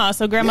visiting Grandma,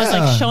 so Grandma's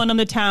like showing them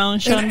the town,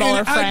 showing them all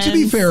her friends. To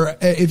be fair,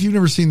 if you've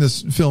never seen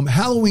this film,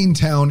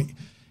 Halloweentown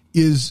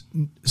is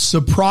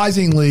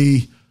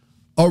surprisingly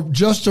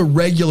just a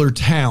regular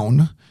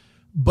town,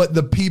 but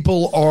the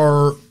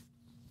people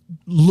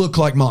look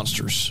like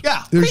monsters.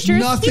 Yeah, there's creatures.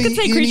 nothing. You could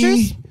say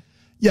creatures.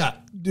 Yeah.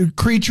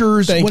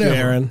 Creatures, Thank whatever. you,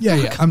 Aaron.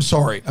 Yeah. I'm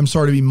sorry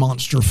to be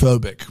monster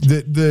phobic.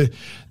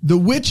 The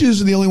witches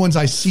are the only ones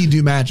I see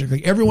do magic.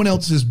 Like everyone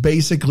else is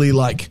basically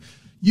like,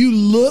 you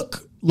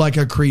look like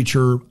a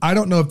creature. I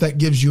don't know if that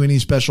gives you any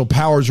special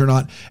powers or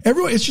not.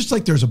 It's just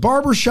like there's a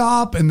barber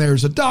shop and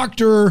there's a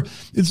doctor.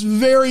 It's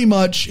very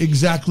much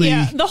exactly.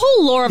 Yeah. The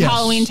whole lore of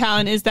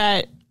Halloweentown is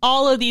that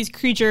all of these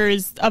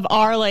creatures of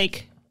our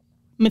like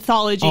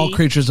mythology, all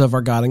creatures of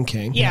our God and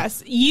King,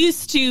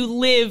 used to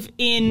live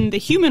in the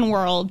human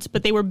world,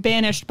 but they were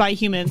banished by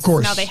humans. Of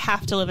course. So now they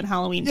have to live in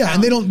Halloweentown. Yeah,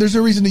 and there's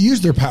no reason to use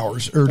their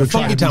powers or to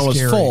try to be scary.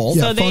 was full.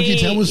 Yeah,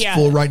 Funkytown was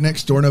full right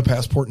next door. No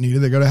passport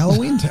needed. They go to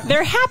Halloweentown.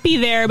 They're happy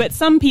there, but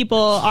some people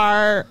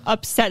are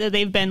upset that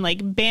they've been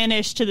like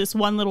banished to this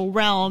one little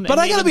realm. But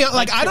I gotta be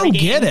like, I don't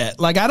get it.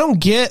 Like, I don't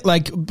get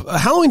like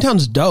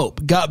Halloweentown's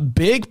dope. Got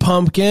big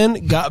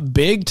pumpkin, got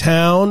big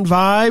town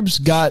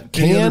vibes, got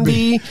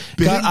candy,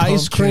 got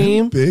ice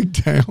cream, big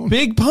town,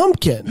 big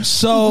pumpkin.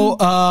 So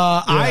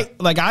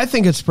I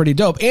think it's pretty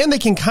dope, and they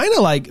can kind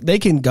of like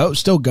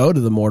still go to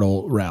the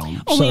mortal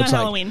realm. Only so on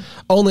Halloween. Like,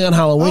 only on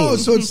Halloween. Oh,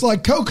 so it's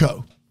like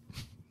Coco.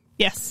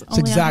 Yes, it's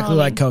exactly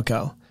like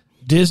Coco.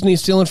 Disney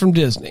stealing from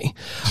Disney.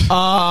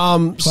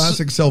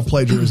 Classic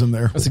self-plagiarism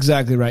there. That's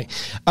exactly right.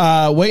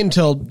 Wait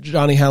until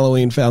Johnny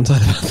Halloween found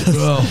out about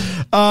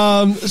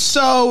this.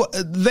 So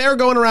they're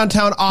going around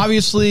town.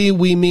 Obviously,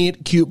 we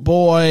meet cute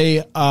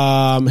boy.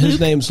 His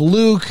name's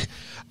Luke.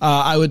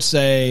 I would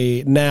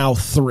say now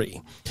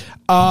 3.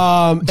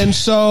 And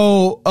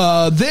so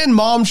then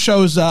Mom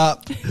shows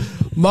up.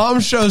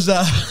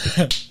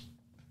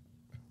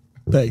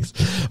 Thanks.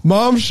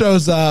 Mom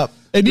shows up.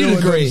 And you'd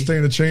agree.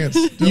 Stand a chance.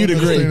 You'd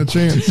agree. Stand a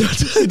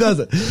chance. He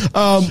doesn't.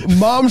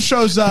 Mom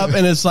shows up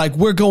and it's like,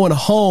 we're going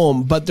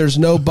home, but there's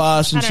no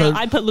bus. And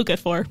I'd put Luke at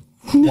 4.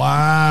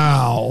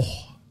 Wow.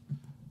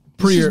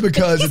 This is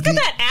because he's got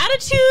that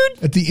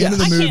attitude. At the end of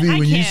the movie,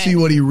 when you see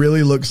what he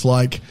really looks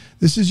like,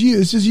 this is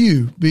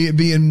you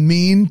being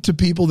mean to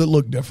people that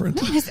look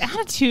different. No, his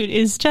attitude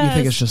is just. You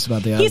think it's just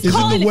about the attitude? Is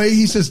it the way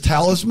he says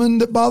talisman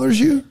that bothers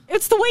you?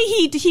 It's the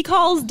way he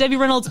calls Debbie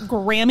Reynolds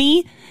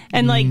Grammy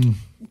and like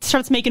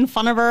starts making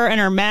fun of her and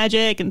her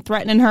magic and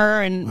threatening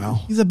her. And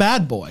he's a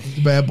bad boy. He's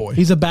a bad boy.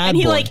 And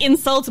he like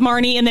insults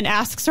Marnie and then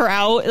asks her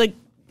out. Like,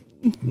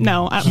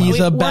 no, he's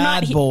a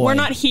bad boy. We're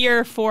not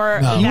here for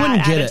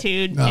that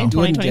attitude in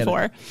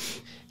 2024.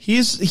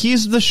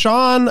 He's the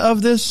Sean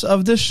of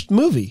this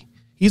movie.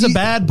 He's a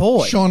bad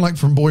boy. Sean, like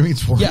from Boy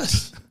Meets World.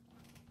 Yes.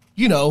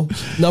 You know,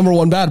 number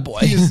 1 bad boy.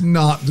 He is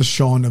not the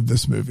Sean of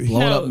this movie.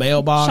 Blowing up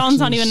mailboxes. Sean's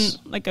not even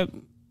like a.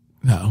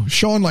 No,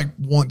 Sean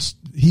wants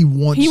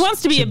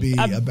to be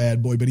a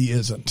bad boy, but he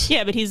isn't.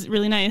 Yeah, but he's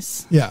really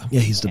nice. Yeah,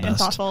 he's the best.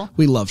 Thoughtful.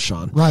 We love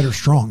Sean. Ryder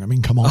Strong. I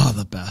mean, come on. Oh,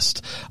 the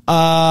best.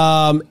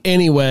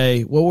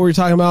 Anyway, what were we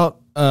talking about?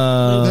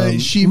 Mom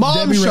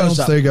shows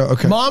up. There you go.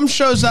 Okay. Mom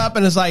shows up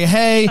and is like,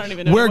 "Hey,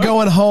 we're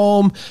going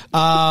home. Get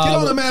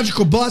on the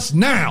magical bus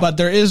now." But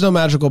there is no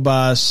magical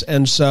bus,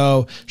 and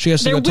so she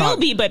has to go talk. There will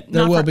be, but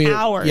not for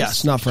hours.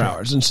 Yes, not for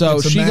hours. And so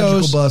it's she a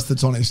magical goes bus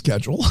that's on a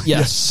schedule.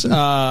 Yes,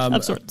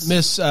 of sorts.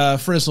 Miss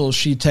Frizzle,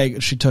 she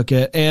took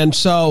it, and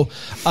so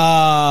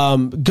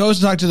goes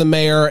to talk to the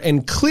mayor,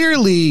 and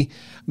clearly.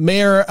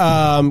 Mayor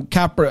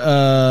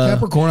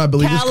Capricorn, I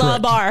believe, is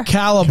correct.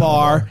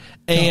 Calabar.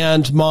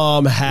 and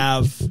mom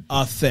have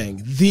a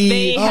thing.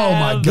 They oh my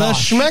have- The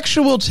gosh.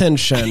 schmexual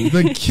tension.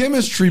 The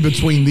chemistry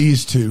between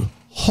these two.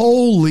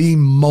 Holy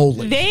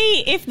moly.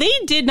 If they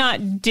did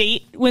not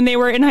date when they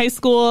were in high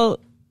school,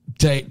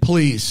 Date,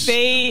 please.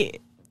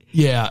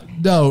 Yeah.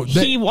 No.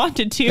 he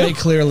wanted to. They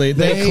clearly.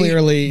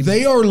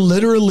 They are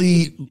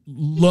literally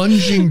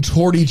lunging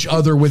toward each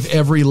other with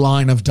every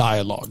line of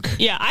dialogue.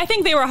 Yeah, I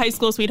think they were high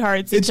school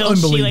sweethearts It's until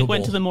she unbelievable.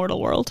 went to the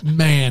mortal world.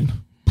 Man.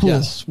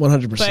 Yes,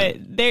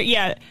 100%.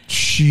 But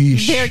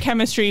Sheesh. their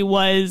chemistry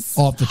was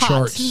Off the hot.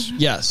 charts.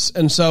 Yes,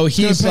 and so It's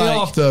going he's to pay like,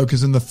 off, though,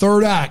 because in the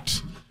third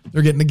act,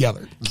 they're getting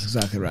together. that's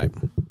exactly right.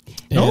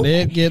 And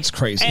it gets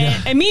crazy.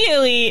 And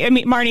immediately,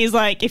 Marnie's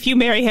like, if you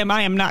marry him,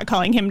 I am not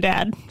calling him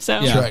dad. So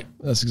Yeah, right.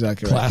 that's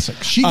exactly right. Classic.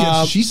 She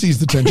sees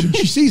the tension.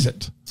 She sees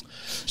it.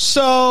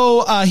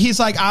 So he's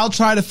like, I'll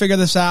try to figure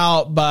this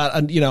out, but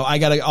I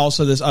got to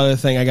also this other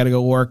thing I got to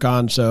go work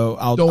on. So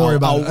Don't worry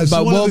about it. It's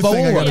one other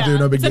thing I got to do.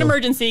 No big it's an deal.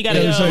 emergency. You got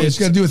to Yeah, go. it's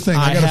got to do a thing.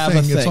 I got have a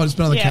a thing. thing. It's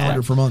been on the Yeah.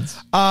 calendar for months.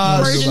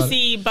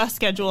 Emergency bus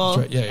schedule.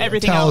 That's right. Yeah.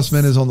 Everything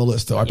Talisman else. is on the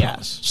list, though. I Yeah.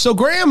 promise. So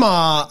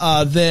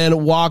grandma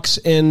then walks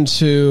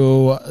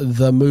into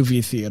the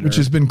movie theater, Which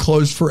has been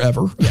closed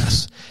forever.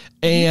 yes,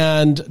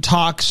 and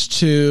talks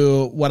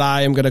to what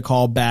I am going to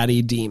call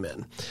Batty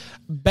Demon.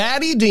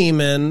 Batty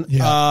Demon,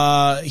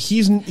 Yeah.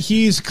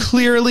 he's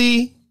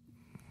clearly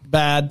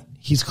bad.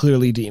 He's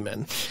clearly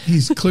demon.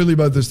 He's clearly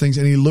both those things,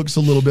 and he looks a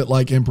little bit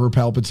like Emperor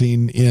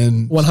Palpatine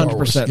in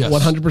 100%.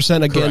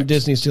 100%. Again, Correct.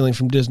 Disney stealing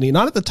from Disney.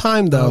 Not at the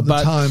time, though. At the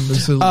but time,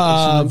 it's a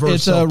reverse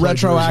it's a self-plagiarism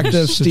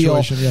retroactive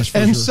steal. situation. Yes, for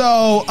and sure.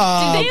 so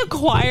Did they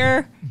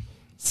acquire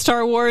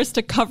Star Wars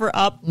to cover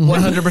up?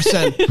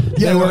 100%.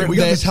 Yeah, we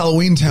got this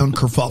Halloweentown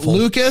kerfuffle.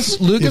 Lucas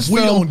if we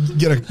film. don't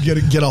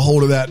get a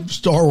hold of that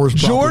Star Wars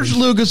property, George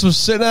Lucas was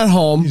sitting at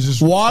home He's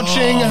just-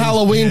 watching he's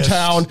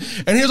Halloweentown,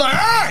 and he was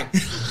like,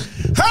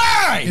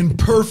 "Hey, in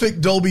perfect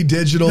Dolby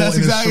Digital That's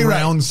and exactly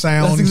surround right.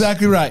 sound. That's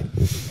exactly right."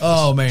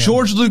 Oh man,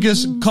 George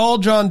Lucas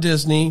called John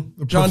Disney.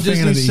 John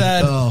Disney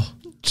profanity.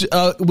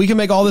 said, "We can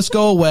make all this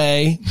go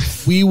away.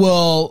 We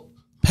will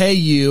pay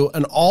you,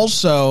 and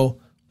also,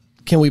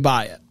 can we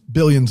buy it?"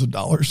 billions of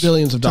dollars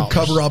Billions of dollars. to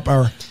cover up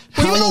our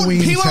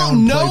Halloween. People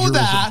don't know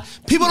that.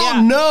 People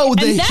don't know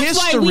the and that's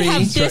history. why we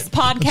have this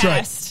podcast. That's right.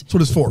 That's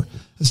what it's for.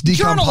 It's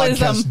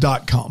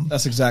decompodcast.com.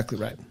 That's exactly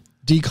right.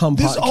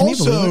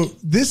 Decompod.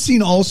 This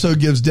scene also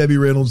gives Debbie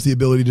Reynolds the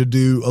ability to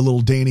do a little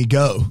Danny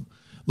Go.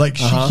 Like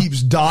she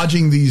keeps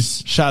dodging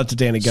these Shout out to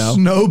Danny Go.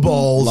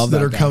 snowballs Love that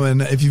that are guy.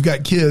 coming. If you've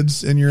got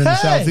kids and you're in the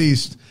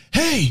Southeast,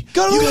 hey,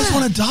 Go to you the guys left.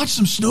 want to dodge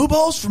some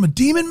snowballs from a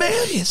demon man?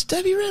 It's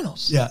Debbie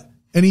Reynolds. Yeah.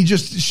 And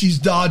she's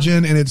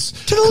dodging and it's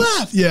To the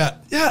left. Yeah.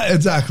 Yeah,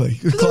 exactly.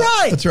 To the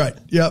right. That's right.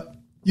 Yep.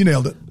 You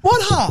nailed it.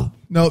 One hop.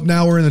 No,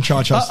 now we're in the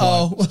cha-cha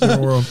slide.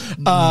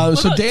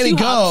 So about Danny two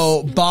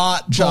Go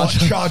bought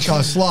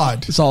Cha-cha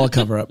slide. It's all a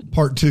cover up.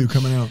 Part 2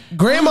 coming out.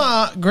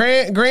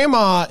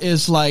 Grandma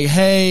is like,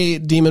 "Hey,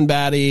 Demon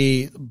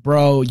Batty,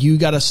 bro, you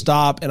got to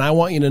stop. And I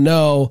want you to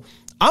know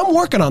I'm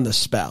working on this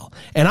spell.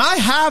 And I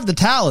have the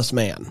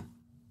talisman.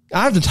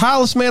 I have the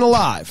talisman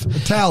alive." The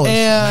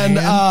talisman.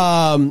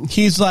 And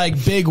he's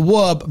like, "Big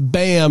whoop,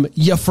 bam,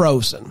 you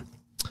frozen."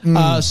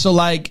 So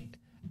like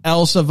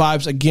Elsa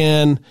vibes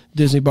again,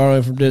 Disney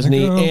borrowing from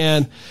Disney.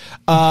 And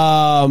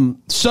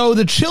so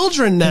the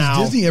children now.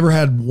 Has Disney ever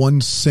had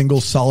one single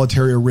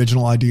solitary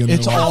original idea in their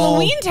It's life? all-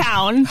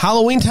 Halloweentown.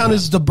 Halloweentown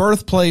is the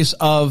birthplace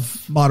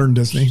of, Modern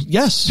Disney.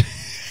 yes.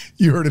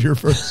 You heard it here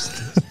first.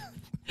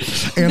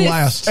 And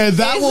last. And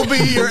that will be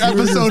your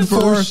episode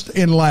 4. First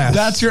and last.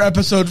 That's your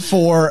episode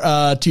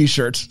 4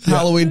 t-shirt.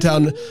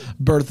 Halloweentown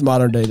birth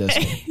modern day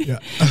Disney. yeah.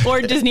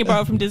 Or Disney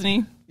borrowed from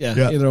Disney.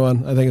 Yeah, either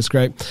one. I think it's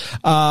great.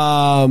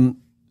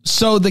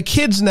 So the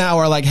kids now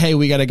are like, "Hey,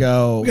 we got to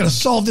go." We got to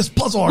solve this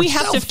puzzle We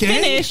ourselves, have to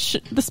gang. finish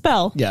the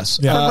spell. Yes.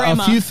 For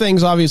Grandma. A few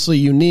things obviously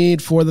you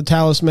need for the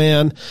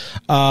talisman.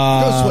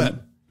 Go sweat.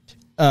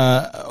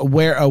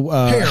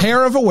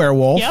 Hair of a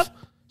werewolf. Yep.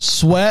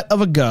 Sweat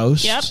of a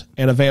ghost. Yep.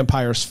 And a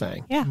vampire's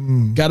fang. Yeah.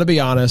 Got to be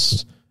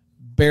honest,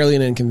 barely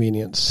an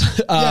inconvenience.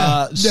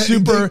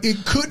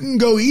 It couldn't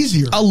go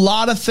easier. A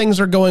lot of things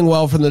are going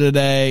well for them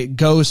today.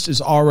 Ghost is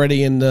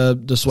already in the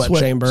sweat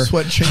chamber.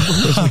 Sweat chamber,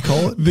 as we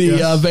call it. The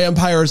Yes.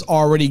 vampire is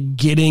already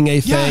getting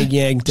a fang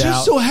yanked just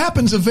out. so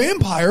happens a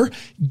vampire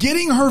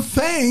getting her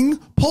fang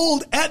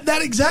pulled at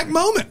that exact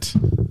moment.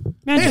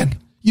 Magic. Man,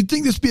 you'd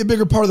think this would be a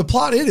bigger part of the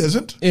plot. It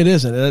isn't. It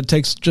isn't. It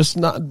takes just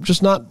not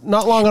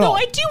long at No, all.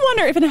 I do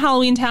wonder if in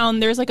Halloweentown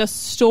there's like a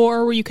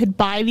store where you could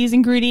buy these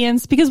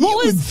ingredients because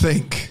You would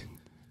think.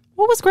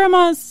 what was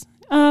Grandma's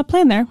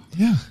plan there?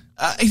 Yeah.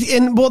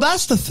 And well,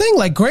 that's the thing.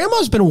 Like,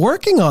 Grandma's been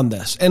working on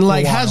this and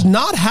like has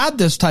not had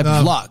this type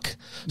of luck.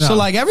 No. So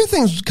like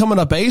everything's coming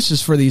up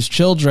aces for these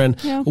children.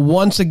 Yeah.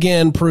 Once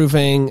again,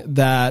 proving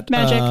that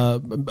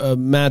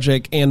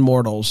magic and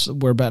mortals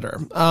were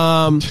better.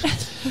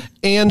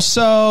 And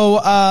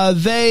so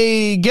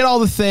they get all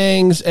the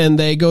things and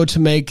they go to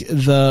make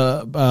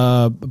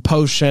the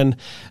potion.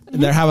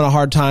 They're having a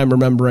hard time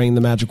remembering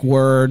the magic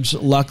words.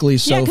 Luckily,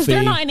 Sophie. Because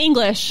they're not in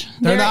English.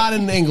 They're not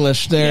in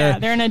English. They're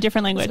in a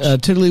different language.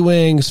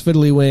 Tiddlywinks,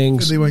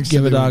 fiddlywinks,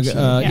 give a dog. Yes.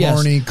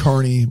 Marnie,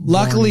 Carney.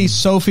 Luckily, Marnie.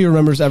 Sophie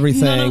remembers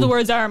everything. None of the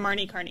words are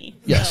Marnie, Carney.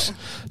 Yes.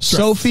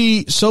 So.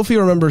 Sophie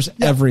remembers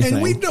everything.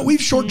 And we've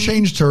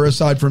shortchanged her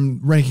aside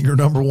from ranking her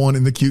number one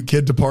in the cute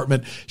kid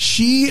department.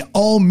 She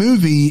all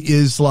movie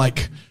is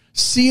like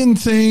seeing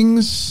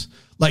things.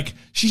 Like,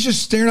 she's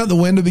just staring out the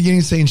window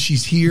beginning saying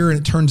she's here, and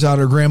it turns out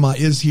her grandma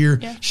is here.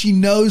 Yeah. She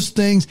knows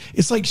things.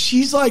 It's like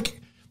she's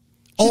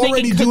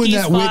already doing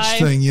that witch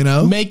thing, you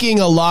know? Making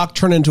a lock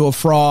turn into a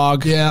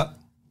frog. Yeah.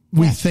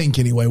 We think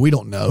anyway. We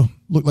don't know.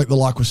 Looked like the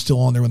lock was still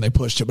on there when they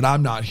pushed it, but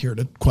I'm not here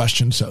to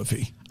question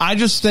Sophie. I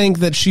just think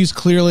that she's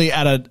clearly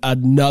at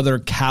another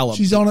caliber.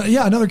 She's on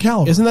another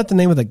caliber. Isn't that the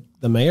name of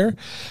the mayor?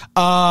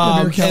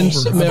 Mayor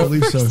Caliber. I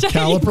believe so.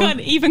 Caliper? Got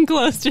even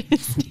close to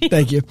his name.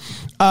 Thank you.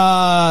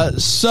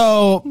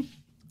 So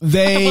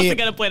they... I wasn't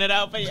going to point it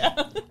out, but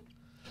yeah.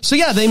 So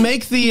yeah, they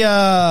make the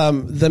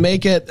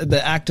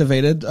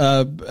activated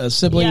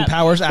sibling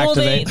powers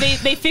activate. Well,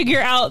 they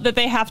figure out that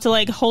they have to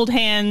like hold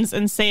hands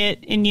and say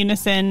it in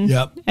unison.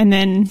 Yep. And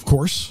then of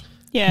course.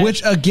 Yeah.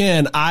 Which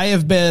again, I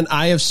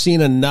have seen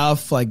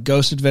enough like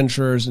Ghost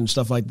Adventures and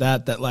stuff like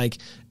that like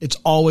it's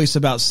always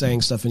about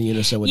saying stuff in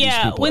unison with these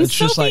people. When it's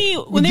Sophie,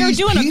 when they were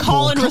doing a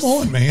call and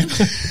response, come on, man,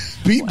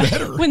 be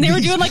better. When they were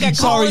doing like a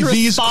call and response,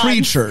 these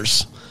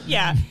creatures.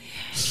 Yeah.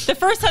 The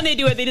first time they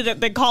do it, they did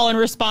the call and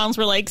response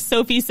where like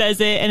Sophie says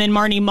it and then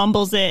Marnie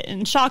mumbles it,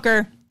 and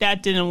shocker,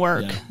 that didn't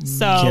work. Yeah.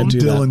 So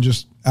Dylan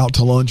just out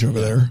to lunch over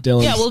there.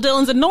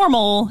 Dylan's a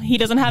normal. He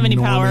doesn't have any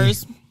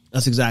powers.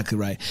 That's exactly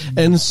right.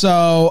 And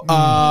so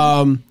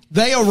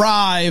they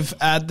arrive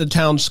at the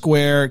town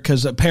square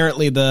because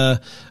apparently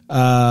the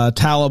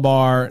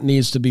Talabar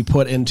needs to be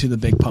put into the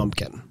big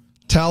pumpkin.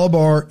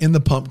 Talabar in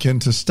the pumpkin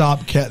to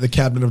stop the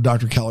cabinet of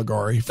Dr.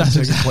 Caligari from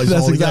taking place.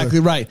 That's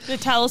exactly right. The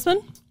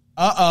talisman?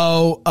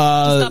 All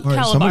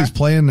right, somebody's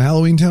playing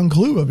Halloweentown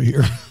Clue over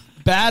here.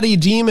 Baddie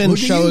Demon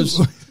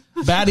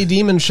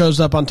shows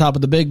up on top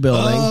of the big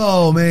building.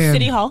 Oh man,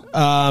 City Hall.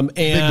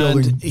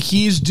 And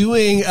he's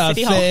doing a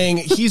thing.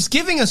 He's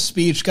giving a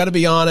speech. Got to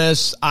be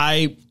honest,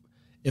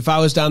 if I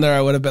was down there,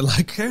 I would have been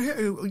like,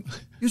 hey,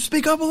 you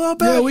speak up a little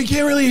bit. Yeah, we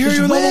can't really hear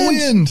you in the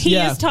wind. He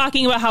is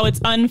talking about how it's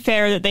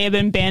unfair that they have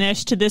been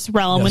banished to this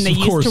realm when they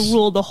used to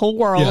rule the whole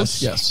world.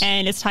 Yes.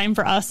 And it's time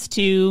for us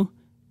to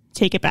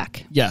take it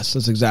back. Yes,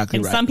 that's exactly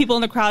right. Some people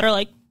in the crowd are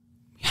like,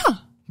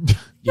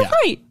 you're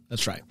right.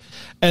 That's right.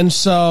 And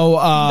so... Though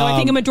I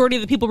think a majority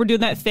of the people were doing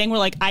that thing where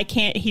like, I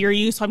can't hear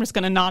you, so I'm just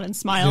going to nod and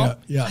smile.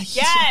 Yeah.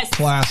 Yes.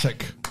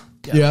 Classic.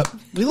 Yep.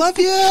 We love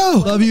you.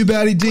 Love you,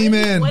 Baddie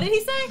Demon. What did he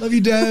say? Love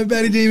you,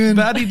 Baddie Demon.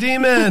 Baddie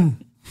Demon.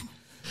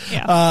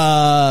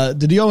 Yeah.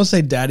 Did you almost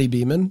say Daddy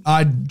Beeman?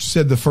 I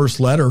said the first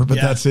letter, but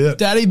that's it.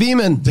 Daddy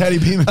Beeman. Daddy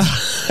Beeman.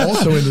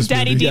 Also in this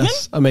Daddy movie. Demon?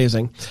 Yes.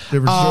 Amazing.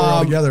 Different story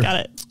altogether. Got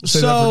it.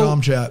 Say that for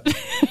Dom Chat.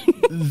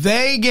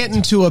 They get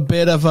into a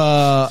bit of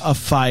a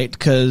fight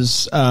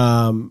because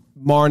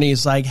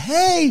Marnie's like,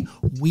 hey,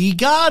 we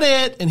got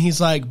it. And he's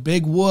like,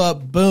 big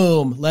whoop,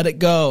 boom, let it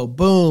go,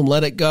 boom,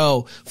 let it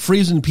go.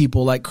 Freezing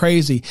people like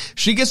crazy.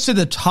 She gets to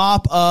the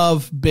top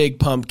of Big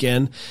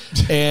Pumpkin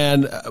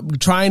and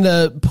trying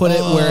to put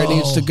it where it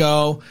needs to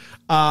go.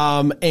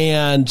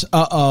 And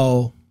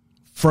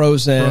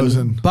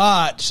frozen.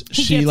 But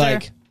she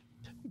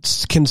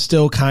can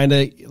still kind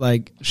of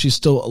like, she's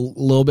still a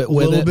little bit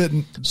with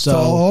it.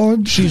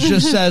 So she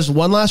just says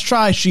one last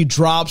try. She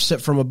drops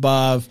it from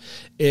above.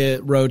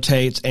 It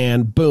rotates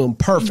and boom,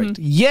 perfect.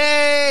 Mm-hmm.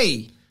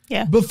 Yay!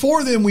 Yeah.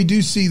 Before then, we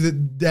do see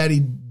that Daddy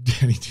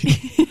Demon.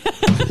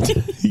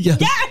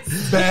 Yes.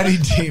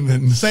 Baddie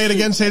Demon. Say it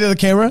again. Say it to the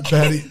camera.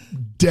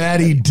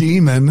 Daddy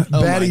Demon.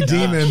 Baddie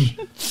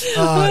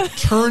Demon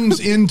turns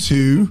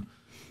into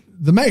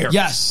the mayor.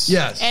 Yes.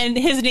 And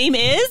his name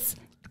is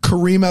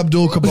Kareem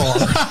Abdul-Jabbar.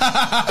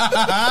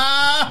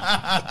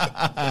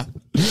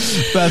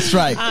 That's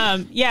right.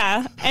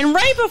 And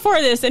right before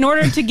this, in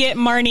order to get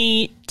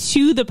Marnie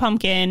to the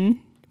pumpkin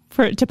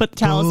to put the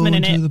talisman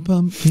in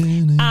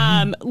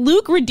it,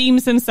 Luke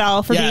redeems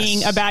himself for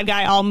being a bad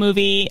guy all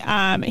movie.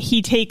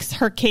 He takes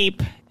her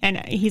cape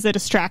and he's a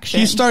distraction.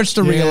 He starts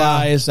to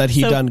realize that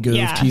he done goofed.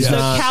 Yeah. He's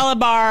not.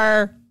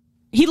 Calabar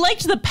he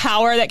liked the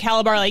power that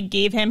Calabar like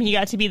gave him. He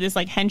got to be this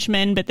like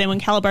henchman, but then when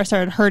Calabar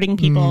started hurting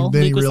people,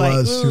 then Luke he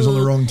realized was like, he was on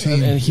the wrong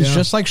team. And he's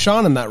just like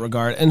Sean in that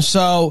regard. And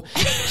so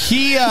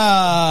he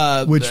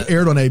which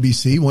aired on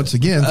ABC once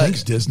again.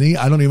 Thanks, Disney.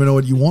 I don't even know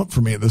what you want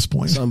from me at this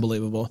point. It's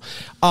unbelievable.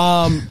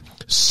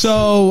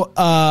 So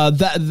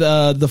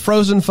the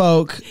Frozen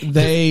folk,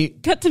 they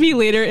cut to me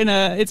later in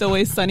a It's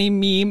Always Sunny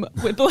meme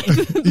with like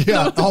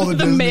all the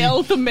Disney,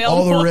 mail,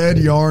 all the red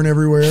yarn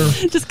everywhere,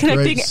 just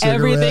connecting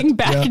everything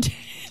back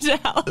to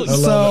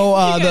house.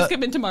 So you guys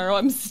come in tomorrow.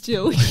 I'm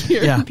still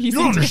here. Yeah. You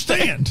don't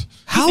understand.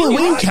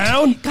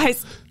 Halloweentown,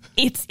 guys.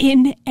 It's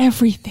in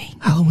everything.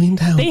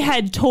 Halloweentown. They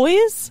had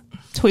toys.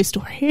 Toy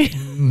Story.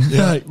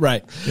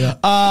 Right. Yeah.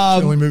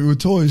 The only movie with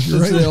toys. You're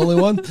That's right. the only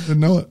one. Didn't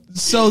know it.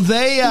 So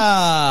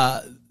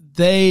the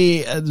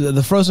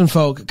Frozen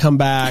folk come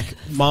back.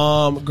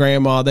 Mom,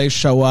 Grandma, they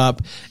show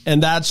up,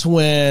 and that's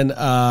when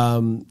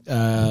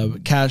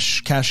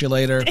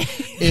Cashulator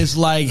is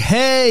like,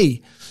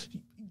 "Hey,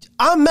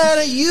 I'm mad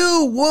at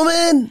you,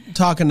 woman."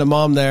 Talking to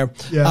Mom there.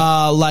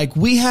 Yeah. Like,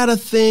 we had a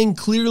thing.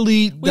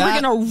 Clearly, we were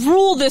going to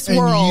rule this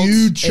world. And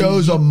you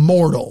chose a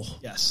mortal.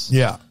 Yes.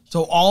 Yeah.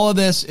 So all of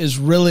this is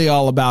really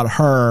all about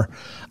her.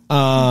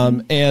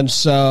 And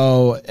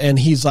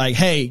he's like,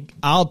 "Hey,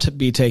 I'll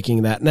be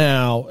taking that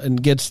now,"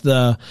 and gets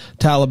the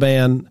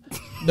Taliban.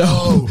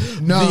 No.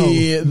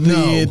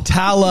 The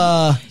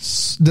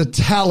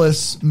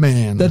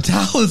talisman. The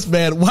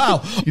talisman. Wow.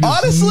 He does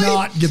Honestly,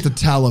 not get the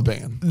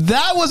Taliban.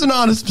 that was an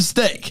honest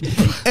mistake.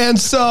 And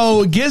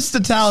so gets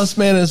the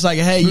talisman and it's like,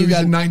 "Hey, you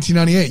got in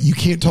 1998. You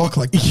can't talk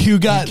like that. You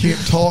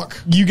can't talk.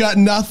 You got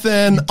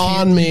nothing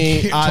on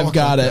me. I've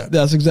got it." That.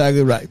 That's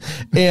exactly right.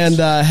 And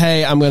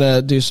hey, I'm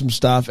gonna do some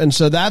stuff. And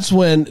so that's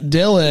when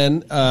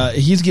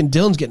Dylan's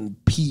getting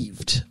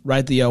peeved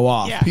right the O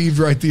off. Yeah. Peeved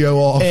right the O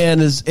off.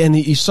 And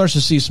he starts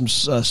to see some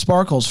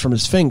sparkles from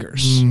his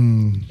fingers.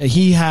 And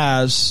he's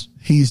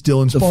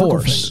Dylan's the Sparkle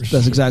Force. fingers.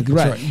 That's exactly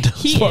right.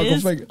 He Sparkle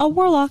is fingers. a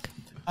warlock.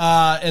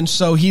 And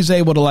so he's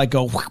able to like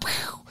go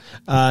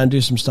and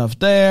do some stuff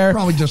there.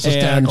 Probably just a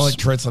static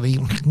electricity.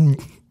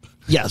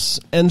 Yes.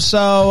 And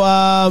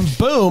so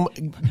boom,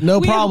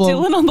 no problem. We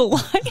have Dylan on the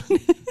line.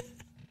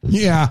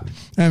 Yeah,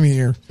 I'm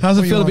here. How's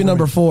it feel to be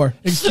number 4?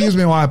 Excuse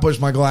me while I push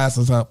my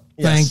glasses up.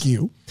 Yes. Thank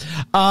you.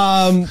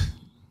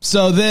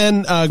 So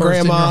then First Grandma,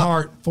 in your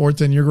heart,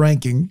 fourth in your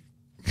ranking.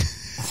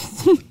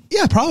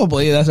 yeah,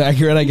 probably that's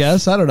accurate, I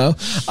guess. I don't know.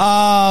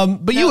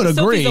 But you would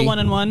agree. Sophie's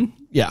a 1-1.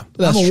 Yeah,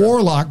 I'm a true.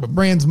 warlock, but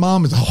Brand's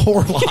mom is a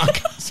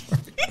whorelock.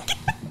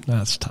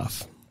 That's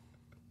tough.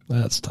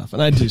 That's tough.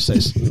 And I do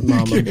say,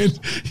 Mom,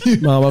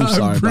 I'm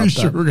sorry I'm pretty about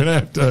sure that. we're going to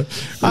have to.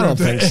 I don't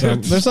think so.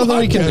 There's nothing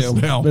we can do.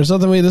 Now. There's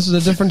nothing this is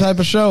a different type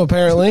of show,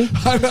 apparently.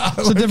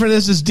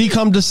 This is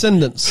Decom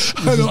Descendants.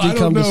 I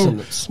don't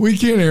know. We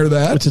can't air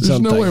that. It's its There's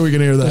own no thing. way we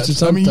can air that. It's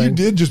its I own mean, you thing.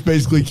 did just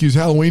basically accuse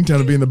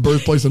Halloweentown of being the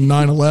birthplace of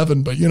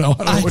 9/11, but I don't know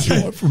what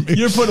you want from me.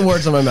 You're putting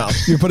words in my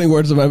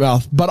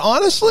mouth. But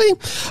honestly,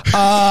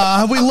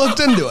 have we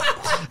looked into it?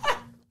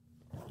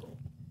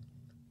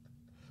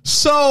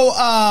 So,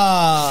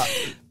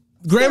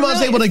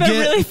 Grandma's able to It's been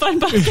get a really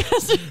fun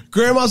podcast.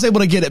 Grandma's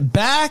able to get it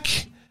back.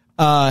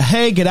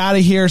 Hey, get out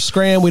of here,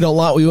 Scram. We don't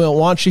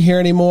want you here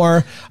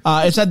anymore.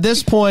 It's at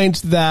this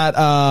point that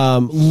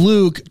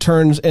Luke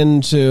turns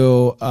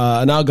into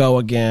and I'll go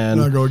again.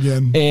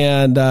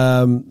 And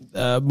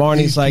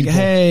Barney's like,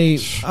 "Hey,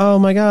 oh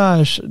my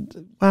gosh,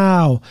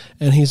 wow!"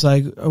 And he's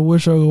like, "I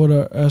wish I would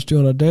have asked you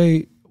on a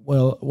date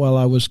while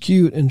I was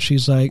cute." And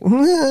she's like,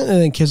 and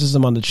then kisses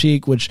him on the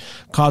cheek, which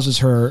causes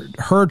her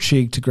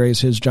cheek to graze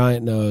his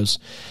giant nose,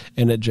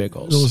 and it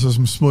jiggles. There was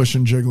some smush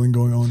and jiggling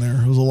going on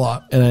there. It was a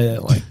lot. And I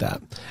didn't like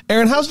that.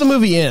 Aaron, how's the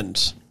movie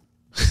end?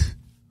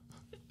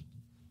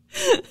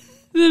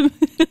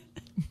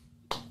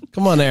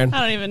 Come on, Aaron.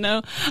 I don't even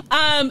know.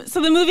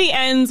 So the movie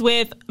ends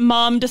with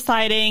Mom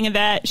deciding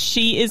that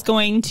she is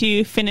going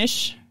to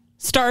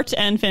start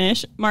and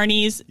finish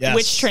Marnie's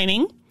witch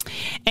training.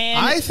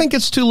 And I think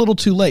it's too little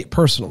too late,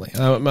 personally.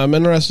 I'm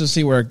interested to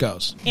see where it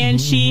goes.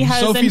 And she has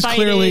Sophie's invited,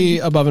 clearly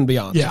above and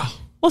beyond. Yeah.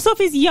 Well,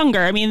 Sophie's younger.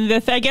 I mean,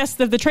 I guess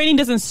the training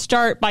doesn't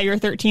start by your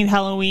 13th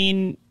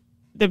Halloween.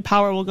 The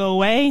power will go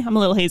away. I'm a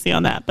little hazy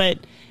on that, but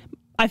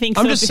I think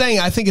I'm just saying,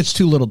 I think it's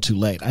too little too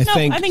late. I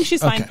think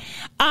she's fine.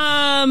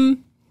 Okay.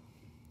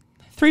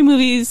 3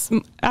 movies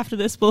after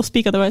this. We'll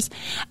speak otherwise.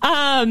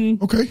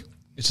 Okay.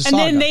 It's a and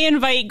saga. then they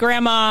invite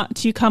Grandma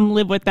to come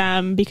live with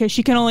them because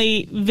she can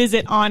only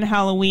visit on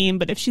Halloween.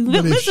 But if she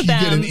lives with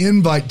them, get an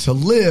invite to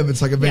live,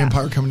 it's like a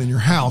vampire coming in your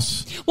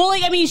house. Well,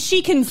 like, I mean,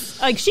 she can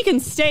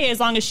stay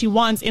as long as she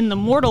wants in the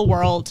mortal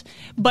world.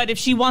 But if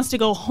she wants to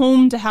go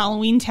home to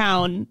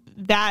Halloweentown,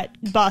 that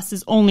bus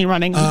is only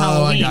running on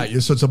Halloween. I got you.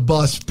 So it's a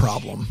bus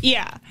problem.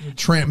 Yeah.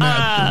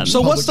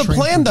 So what's the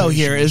plan though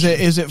here? Is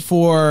it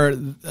for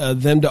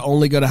them to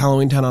only go to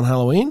Halloweentown on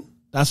Halloween?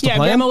 That's the plan?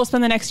 Grandma will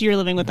spend the next year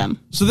living with them.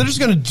 So they're just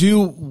going to do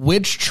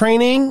witch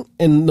training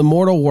in the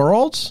mortal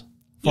world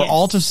for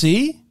all to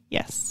see?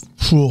 Yes.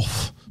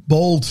 Oof.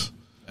 Bold.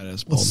 That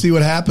is bold. Let's see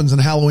what happens in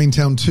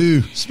Halloweentown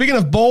 2. Speaking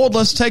of bold,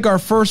 let's take our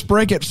first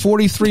break at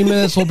 43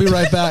 minutes. We'll be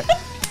right back.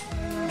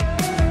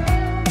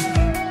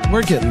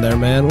 We're getting there,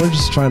 man. We're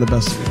just trying the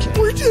best that we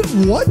can. We did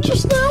what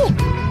just now?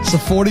 It's a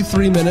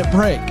 43-minute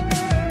break.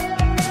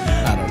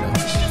 I don't know.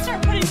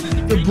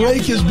 The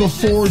break is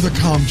before the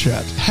comm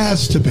chat.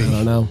 Has to be. I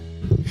don't know.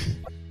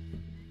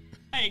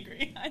 I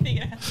agree. I think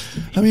it has to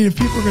be. I mean, if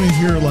people are going to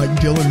hear like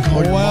Dylan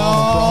call your mom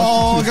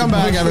a prostitute, welcome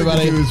back,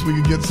 everybody.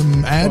 We could get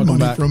some ad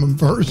money from him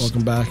first.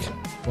 Welcome back.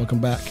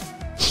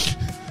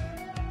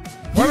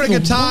 We're having a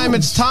good time.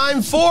 It's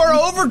time for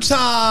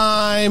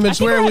overtime. It's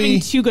where we're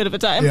having too good of a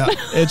time. Yeah.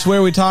 It's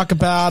where we talk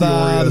about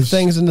the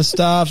things and the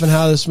stuff and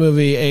how this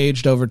movie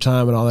aged over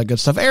time and all that good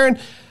stuff. Aaron,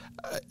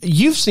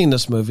 you've seen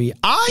this movie.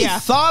 I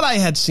thought I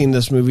had seen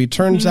this movie.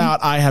 Turns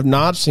out I have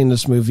not seen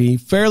this movie.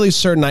 Fairly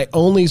certain I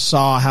only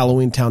saw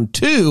Halloweentown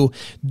 2.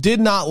 Did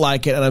not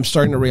like it, and I'm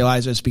starting to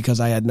realize it's because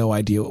I had no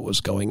idea what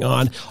was going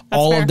on.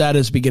 All of that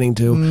is beginning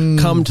to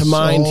come to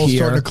mind here.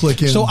 Starting to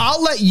click in. So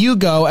I'll let you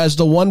go as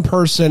the one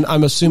person.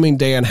 I'm assuming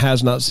Dan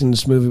has not seen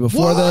this movie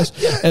before this,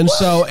 and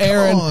so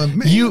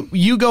Aaron,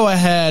 you go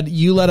ahead.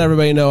 You let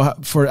everybody know,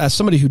 as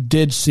somebody who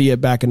did see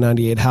it back in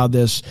 '98, how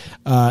this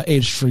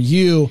aged for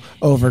you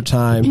over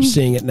time.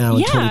 Seeing it now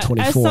in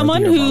 2024. As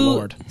someone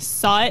who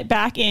saw it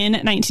back in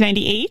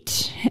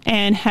 1998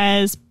 and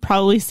has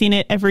probably seen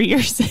it every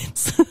year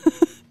since.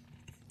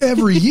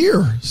 Every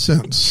year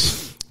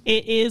since.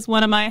 It is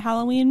one of my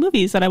Halloween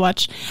movies that I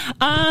watch.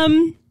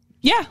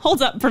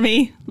 Holds up for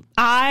me.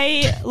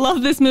 I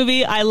love this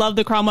movie. I love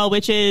the Cromwell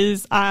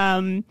Witches.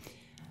 I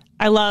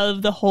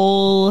love the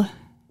whole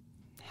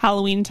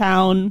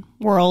Halloweentown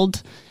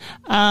world.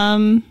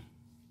 I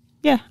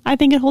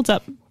think it holds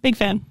up. Big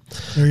fan.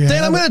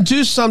 Dan, I'm going to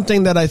do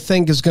something that I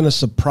think is going to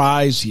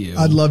surprise you.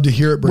 I'd love to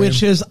hear it, Brandon.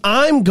 Which is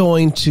I'm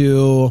going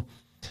to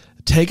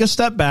take a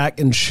step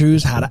back and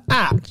choose how to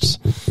act.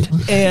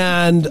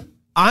 And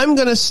I'm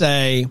going to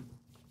say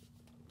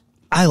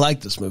I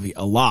like this movie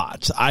a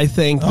lot. I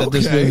think that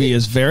this movie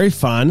is very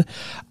fun.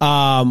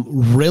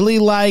 Really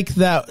like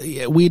that.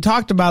 We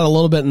talked about it a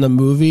little bit in the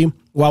movie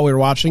while we were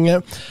watching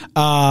it.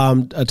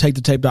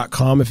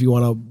 TakeTheTape.com if you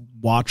want to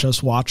watch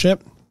us watch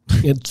it.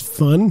 It's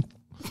fun.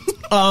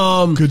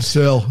 Good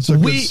sell. It's a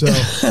good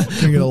sell.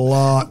 You get a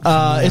lot.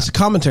 It's a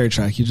commentary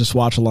track. You just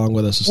watch along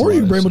with us. Or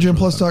you can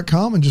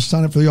BrainwellJamPlus.com and just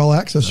sign up for the all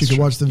access. You can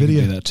watch the video.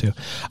 You can do that too.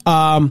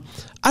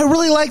 I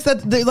really like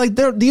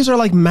that. These are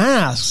like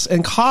masks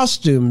and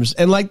costumes,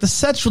 and like the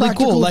set's really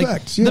cool.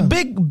 Effects, like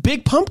the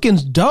big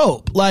pumpkin's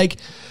dope. Like,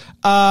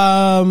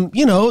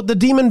 the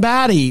demon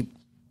baddie.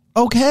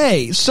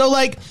 Okay, so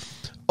like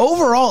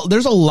overall,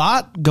 there's a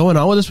lot going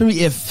on with this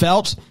movie. It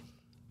felt.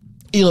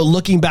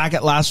 Looking back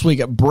at last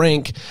week at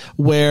Brink,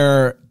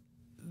 where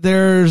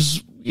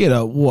there's,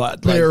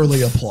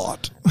 barely a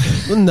plot.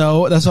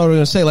 No, that's what I'm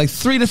going to say. Like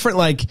 3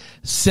 different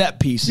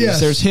set pieces. Yes,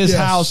 there's his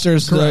house,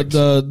 there's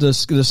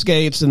the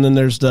skates, and then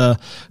there's the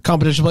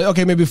competition play.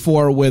 Okay, maybe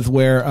 4 with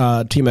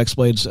where Team X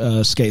Blades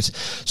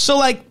skates.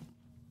 So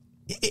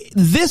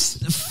this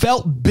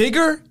felt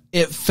bigger.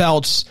 It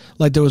felt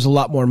like there was a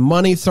lot more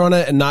money thrown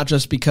at it, and not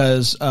just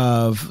because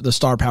of the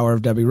star power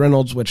of Debbie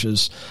Reynolds, which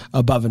is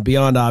above and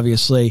beyond,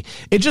 obviously.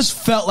 It just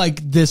felt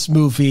like this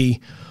movie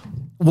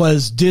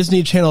was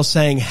Disney Channel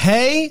saying,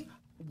 hey,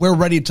 we're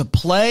ready to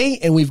play,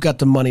 and we've got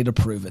the money to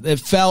prove it.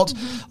 It felt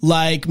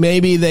like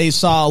maybe they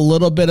saw a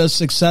little bit of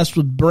success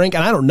with Brink,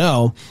 and I don't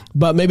know,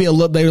 but maybe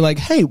they were like,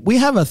 hey, we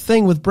have a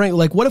thing with Brink.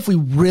 Like, what if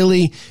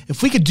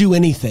we could do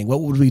anything,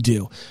 what would we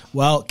do?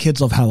 Well,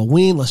 kids love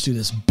Halloween. Let's do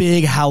this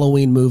big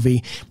Halloween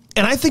movie.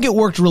 And I think it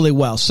worked really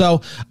well.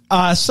 So,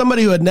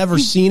 somebody who had never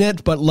seen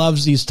it but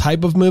loves these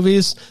type of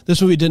movies,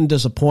 this movie didn't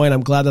disappoint. I'm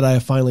glad that I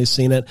have finally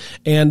seen it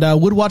and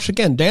would watch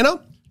again.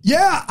 Dana?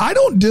 Yeah, I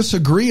don't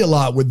disagree a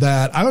lot with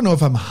that. I don't know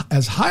if I'm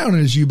as high on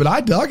it as you, but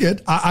I dug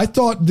it. I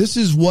thought this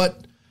is what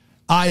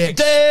I expect.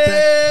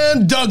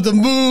 Dan dug the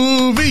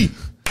movie.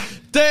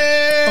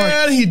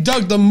 He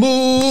dug the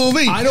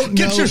movie. I don't know.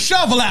 Get your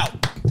shovel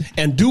out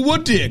and do a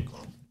dig.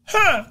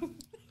 Huh.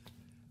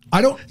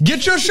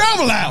 Get your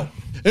shovel out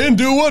and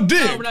do a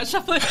dig. No, we're not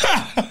shuffling.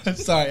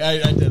 Sorry,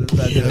 I did it.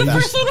 The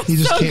first one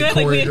was so good.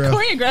 Like we had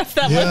choreographed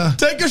that one.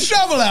 Take a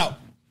shovel out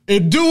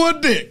and do a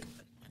dig.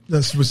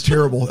 This was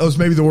terrible. That was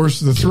maybe the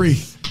worst of the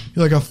 3.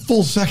 You're like a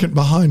full second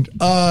behind.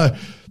 Dang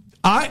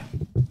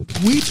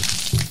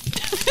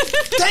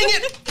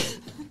it.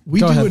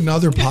 We do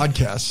another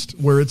podcast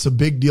where it's a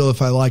big deal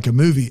if I like a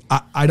movie.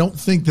 I don't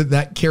think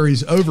that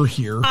carries over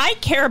here. I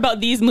care about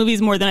these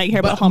movies more than I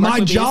care about Hallmark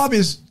movies. My job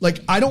is,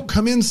 I don't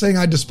come in saying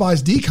I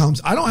despise DCOMs.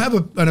 I don't have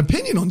an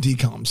opinion on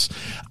DCOMs.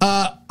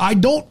 I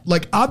don't,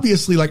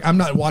 obviously, I'm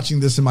not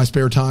watching this in my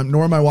spare time,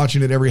 nor am I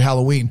watching it every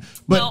Halloween.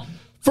 But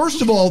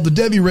first of all, the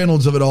Debbie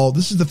Reynolds of it all,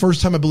 this is the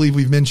first time I believe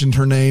we've mentioned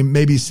her name.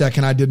 Maybe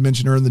second, I did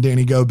mention her in the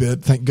Danny Go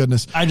bit. Thank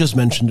goodness. I just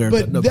mentioned her.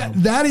 But no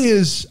that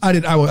is,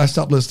 I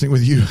stopped listening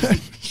with you.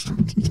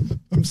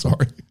 I'm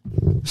sorry.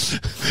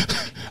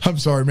 I'm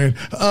sorry, man.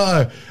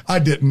 I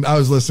didn't. I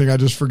was listening. I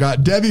just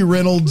forgot. Debbie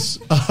Reynolds.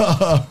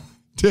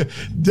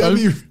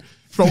 Debbie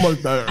So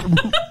much better.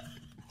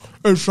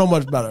 It's so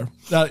much better.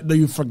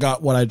 You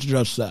forgot what I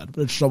just said.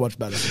 It's so much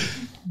better.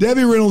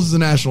 Debbie Reynolds is a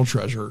national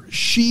treasure.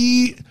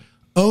 She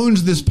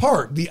owns this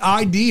part. The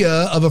idea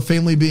of a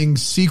family being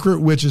secret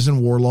witches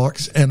and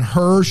warlocks and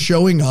her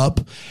showing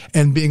up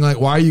and being like,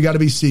 why you got to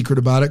be secret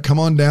about it? Come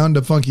on down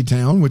to Funky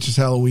Town, which is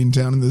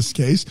Halloweentown in this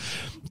case.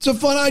 It's a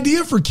fun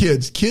idea for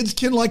kids. Kids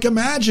can like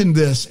imagine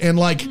this and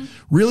like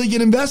really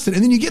get invested.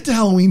 And then you get to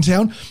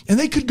Halloweentown and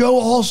they could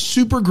go all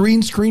super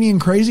green screeny and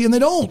crazy, and they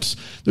don't.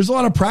 There's a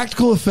lot of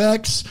practical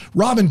effects.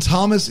 Robin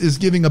Thomas is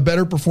giving a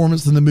better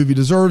performance than the movie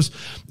deserves.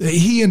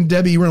 He and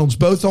Debbie Reynolds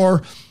both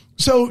are.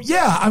 So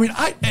yeah, I mean,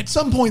 at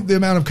some point the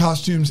amount of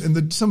costumes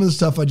and some of the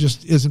stuff I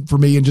just isn't for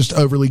me and just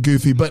overly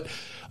goofy. But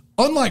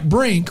unlike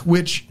Brink,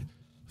 which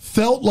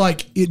felt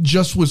like it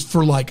just was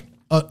for like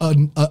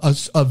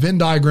a Venn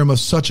diagram of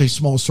such a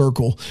small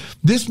circle,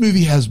 this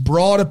movie has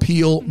broad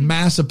appeal,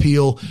 mass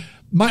appeal.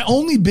 My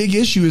only big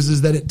issue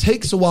is that it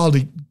takes a while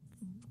to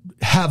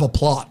have a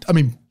plot. I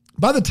mean,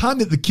 by the time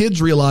that the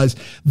kids realize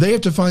they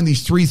have to find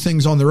these three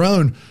things on their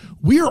own,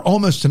 we are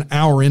almost an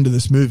hour into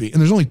this movie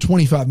and there's only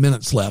 25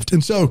 minutes left.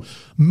 And so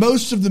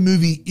most of the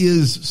movie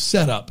is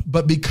set up,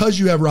 but because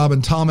you have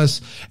Robin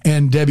Thomas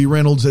and Debbie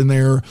Reynolds in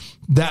there,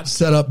 that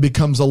setup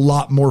becomes a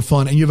lot more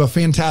fun. And you have a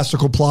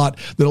fantastical plot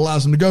that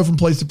allows them to go from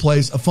place to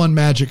place, a fun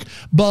magic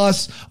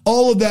bus.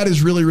 All of that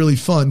is really, really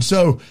fun.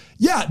 So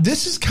yeah,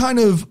 this is kind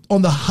of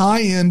on the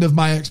high end of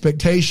my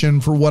expectation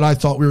for what I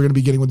thought we were going to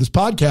be getting with this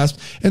podcast.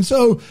 And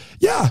so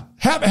yeah,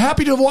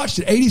 happy to have watched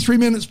it. 83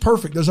 minutes,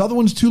 perfect. Those other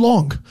ones too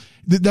long.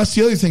 That's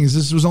the other thing, is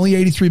this was only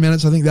 83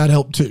 minutes. I think that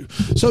helped too.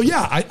 So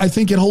yeah, I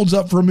think it holds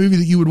up for a movie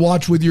that you would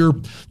watch with your,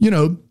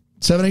 7,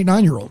 8,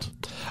 9-year-old.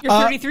 Your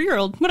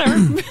 33-year-old,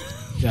 whatever.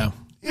 Yeah.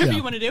 Whatever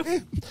you want to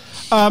do.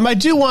 I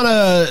do want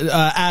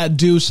to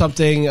do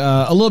something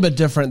a little bit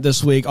different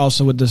this week,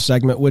 also with this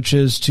segment, which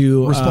is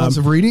to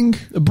responsive reading,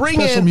 bring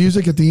special in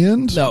music at the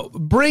end. No,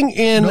 bring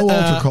in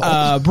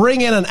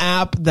bring in an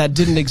app that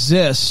didn't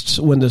exist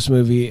when this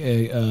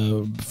movie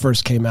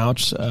first came out,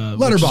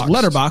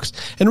 Letterboxd,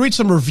 and read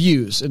some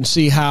reviews and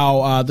see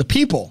how the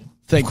people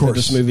think that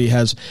this movie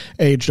has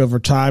aged over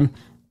time.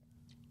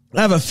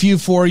 I have a few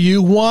for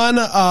you. One,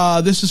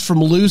 this is from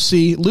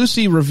Lucy.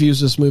 Lucy reviews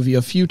this movie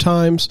a few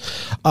times.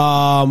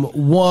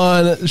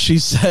 One, she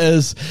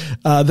says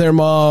their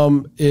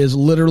mom is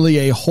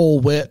literally a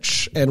whole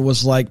witch and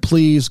was like,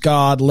 please,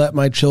 God, let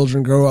my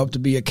children grow up to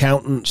be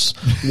accountants.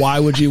 Why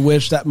would you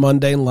wish that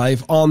mundane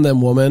life on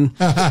them, woman?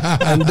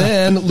 And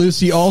then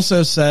Lucy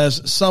also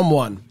says,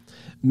 someone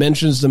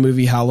mentions the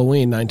movie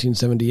Halloween,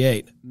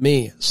 1978.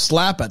 Me,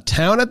 slap a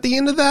town at the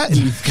end of that and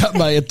you've got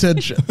my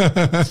attention.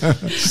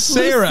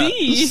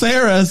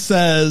 Sarah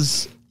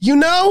says,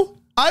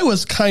 I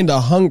was kind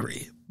of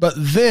hungry, but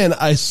then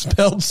I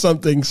smelled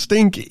something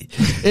stinky.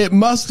 It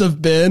must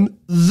have been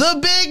the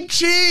big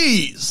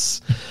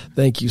cheese.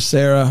 Thank you,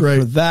 Sarah,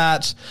 for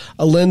that.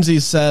 Lindsay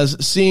says,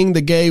 seeing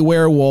the gay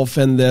werewolf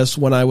in this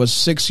when I was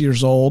 6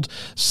 years old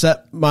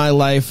set my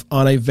life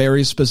on a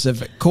very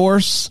specific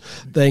course.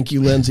 Thank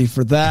you, Lindsay,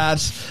 for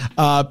that.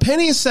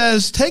 Penny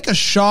says, take a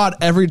shot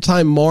every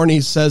time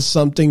Marnie says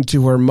something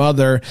to her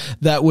mother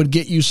that would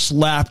get you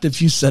slapped if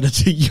you said it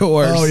to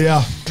yours. Oh,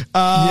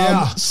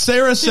 yeah.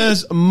 Sarah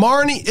says,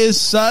 Marnie is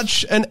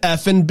such an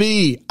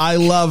F&B. I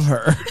love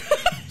her.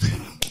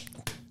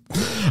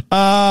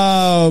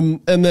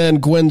 And then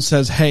Gwen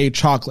says, hey,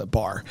 chocolate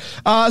bar.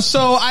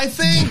 So I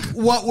think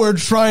what we're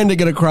trying to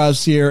get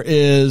across here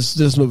is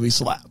this movie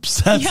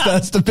slaps.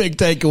 That's the big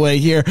takeaway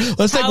here.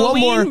 Let's take one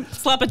more.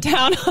 Slap a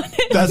town on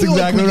it. That's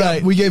exactly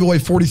right. We gave away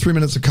 43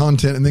 minutes of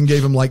content and then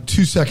gave him like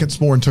 2 seconds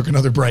more and took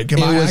another break. It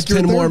was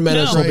 10 more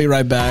minutes. We'll be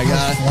right back.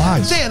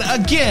 Dan,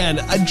 again,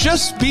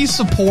 just be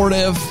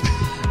supportive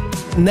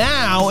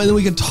now and then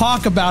we can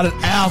talk about it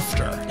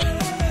after.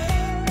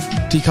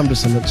 Decom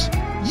Descendants.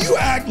 You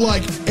act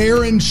like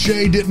Aaron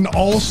Shea didn't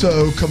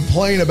also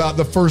complain about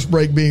the first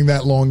break being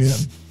that long in.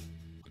 It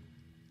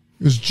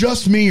was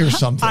just me or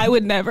something. I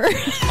would never.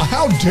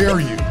 How dare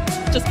you?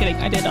 Just kidding.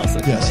 I did also.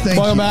 Yes, thank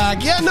Welcome you.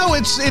 back. Yeah, no,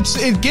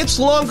 it gets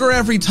longer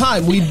every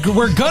time.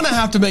 We're gonna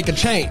have to make a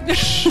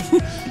change.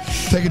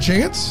 Take a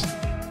chance.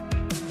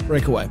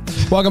 Breakaway.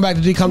 Welcome back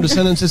to Decom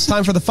Descendants. It's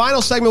time for the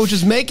final segment, which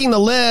is Making the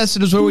List.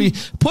 It is where we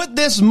put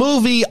this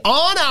movie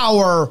on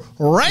our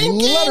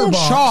ranking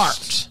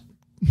chart.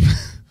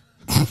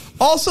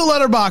 Also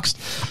Letterboxd.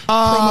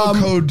 Promo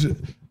code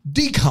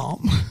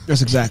DECOM.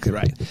 That's exactly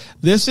right.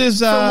 This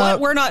is For what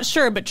we're not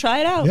sure, but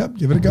try it out. Yep,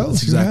 give it a go.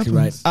 That's exactly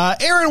right.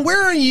 Aaron,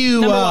 where are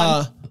you? Number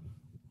one.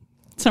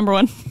 It's number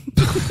one.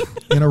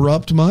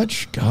 Interrupt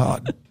much?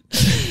 God.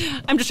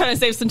 I'm just trying to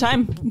save some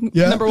time.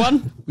 Yeah. Number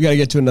one. We got to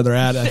get to another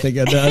ad, I think.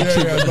 I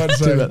was about to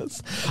say. 2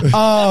 minutes.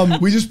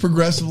 We just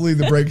progressively,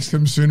 the breaks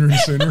come sooner and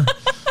sooner.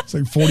 It's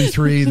like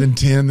 43, then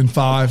 10, then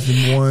 5,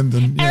 then 1,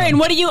 then... Aaron,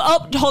 what do you...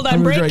 Oh, hold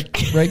on, break.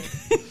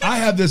 I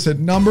have this at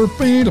number...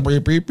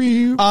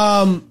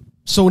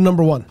 So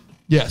number one.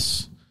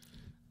 Yes.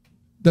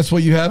 That's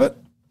what you have it?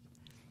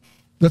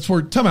 That's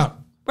where... Time out.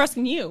 We're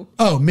asking you.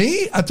 Oh,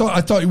 me? I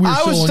thought we were.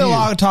 I was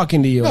still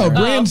talking to you. No,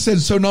 Brand said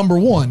so. Number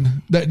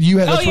one that you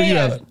had. That's where you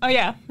have it. Oh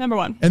yeah, number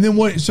one. And then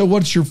what? So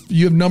what's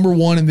you have number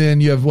one, and then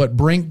you have what?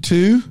 Brink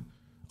 2,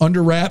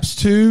 Under Wraps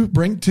 2,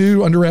 Brink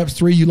 2, Under Wraps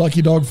 3. You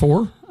Lucky Dog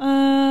 4.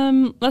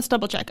 Let's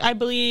double check. I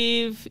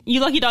believe You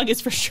Lucky Dog is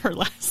for sure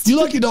last. You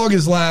Lucky Dog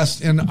is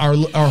last in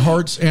our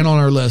hearts and on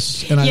our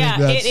list. And I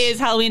think that's, it is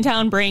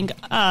Halloweentown, Brink,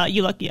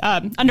 You Lucky,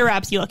 Under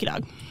Wraps, You Lucky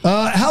Dog.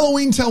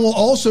 Halloweentown will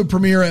also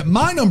premiere at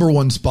my number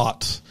one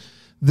spot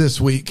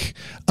this week.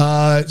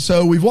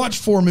 So we've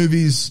watched 4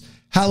 movies.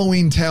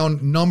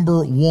 Halloweentown,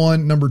 number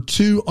 1, number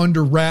 2,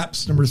 Under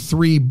Wraps, number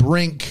 3,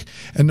 Brink,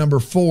 and number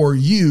 4,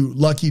 You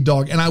Lucky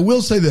Dog. And I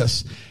will say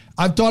this.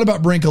 I've thought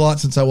about Brink a lot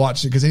since I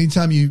watched it, because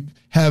anytime you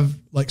have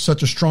like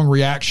such a strong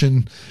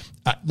reaction,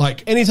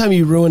 like anytime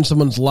you ruin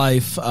someone's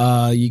life,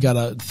 you got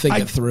to think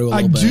it through a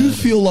little bit. I do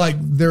feel like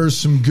there's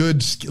some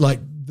good, like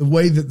the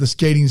way that the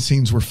skating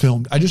scenes were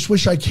filmed. I just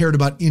wish I cared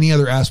about any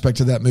other aspect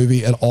of that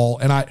movie at all.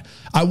 And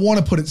I want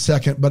to put it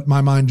second, but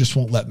my mind just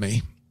won't let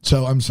me.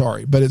 So I'm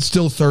sorry, but it's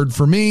still third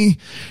for me.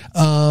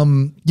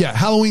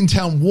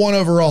 Halloweentown 1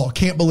 overall.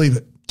 Can't believe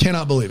it.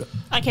 Cannot believe it.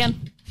 I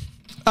can.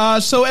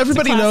 So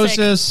everybody knows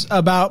this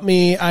about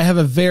me. I have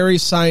a very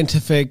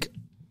scientific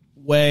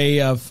way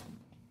of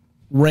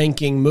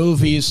ranking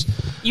movies.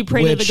 You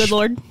pray to the good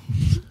Lord.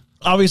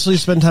 Obviously,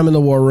 spend time in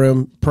the war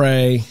room,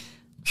 pray,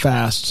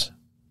 fast,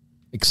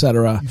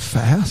 etc. You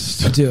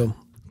fast? I do.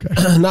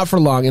 Okay. Not for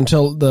long,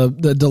 until the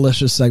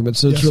delicious segment.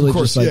 So it's really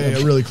just like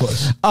really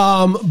close.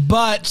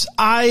 But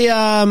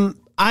I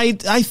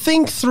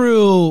think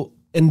through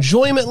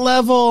enjoyment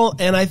level,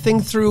 and I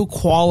think through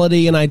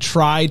quality, and I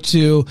try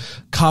to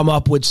come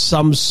up with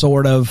some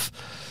sort of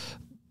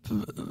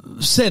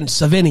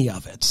sense of any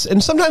of it.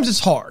 And sometimes it's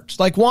hard.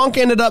 Like Wonka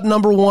ended up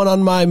number 1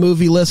 on my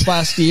movie list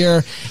last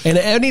year, and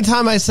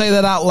anytime I say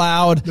that out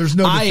loud, there's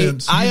no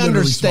defense. I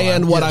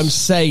understand what I'm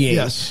saying.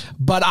 Yes.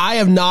 But I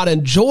have not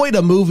enjoyed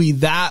a movie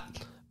that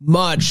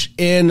much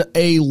in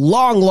a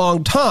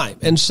long time.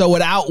 And so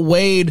it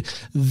outweighed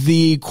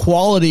the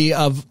quality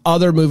of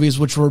other movies,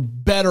 which were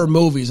better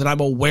movies. And I'm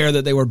aware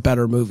that they were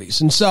better movies.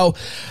 And so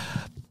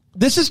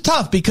this is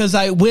tough, because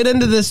I went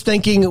into this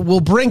thinking, will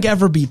Brink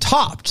ever be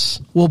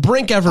topped? Will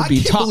Brink ever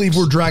be topped? I can't believe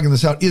we're dragging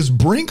this out. Is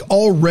Brink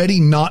already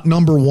not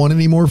number 1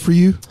 anymore for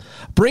you?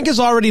 Brink is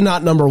already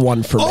not number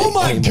 1 for me. Oh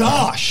my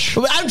gosh.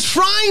 I'm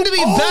trying to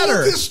be better. All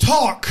of this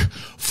talk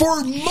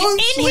for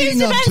months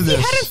leading up to this.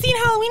 You hadn't seen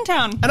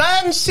Halloweentown. And I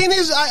haven't seen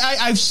these.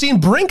 I've seen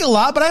Brink a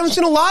lot, but I haven't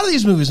seen a lot of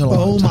these movies in a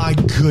long time.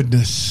 Oh my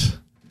goodness.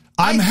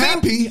 I'm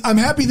happy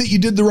that you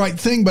did the right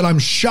thing, but I'm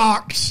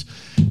shocked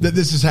that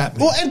this is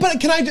happening. Well, but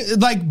can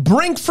I,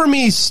 Brink for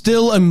me is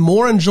still a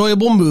more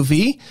enjoyable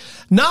movie.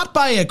 Not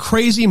by a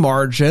crazy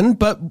margin,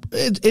 but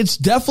it's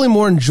definitely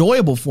more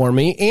enjoyable for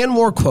me and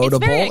more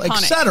quotable,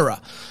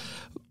 etc.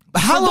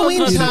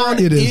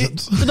 Halloweentown, it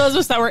isn't. For those of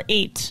us that were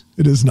 8.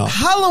 It is not.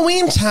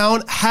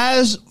 Halloweentown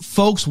has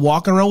folks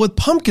walking around with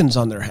pumpkins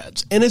on their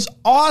heads, and it's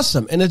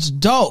awesome, and it's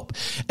dope.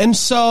 And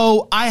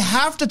so I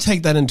have to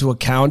take that into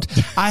account.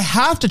 I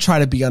have to try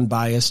to be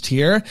unbiased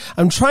here.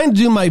 I'm trying to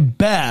do my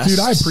best. Dude,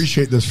 I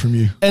appreciate this from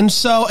you. And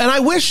I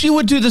wish you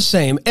would do the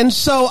same. And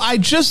so I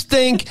just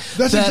think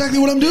that's exactly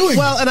what I'm doing.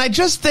 Well, and I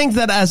just think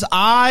that as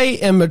I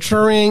am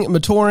maturing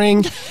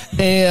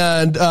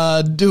and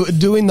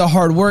doing the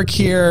hard work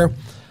here,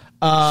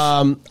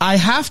 I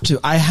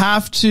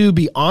have to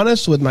be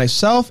honest with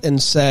myself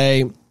and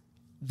say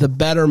the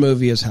better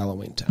movie is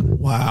Halloweentown.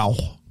 Wow.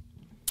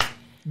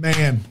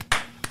 Man,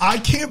 I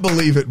can't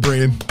believe it,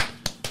 Brian.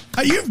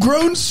 You've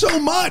grown so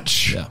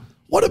much. Yeah.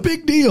 What a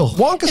big deal.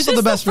 Wonka's still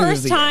the best movie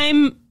of the year. Is this the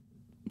first time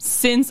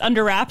since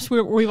Under Wraps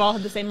we've all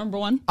had the same number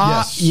 1?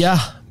 Yes. Yeah.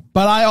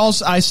 But I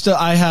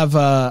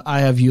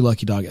have You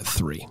Lucky Dog at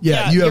 3.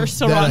 Yeah, you're have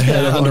so that wrong.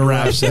 ahead of Under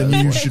Wraps, and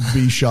you should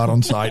be shot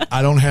on sight.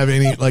 I don't have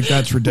any,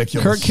 that's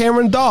ridiculous. Kirk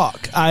Cameron Dog.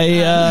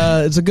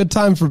 It's a good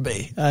time for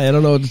me. I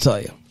don't know what to tell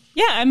you.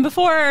 Yeah, and do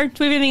we have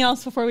anything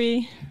else before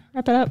we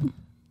wrap it up?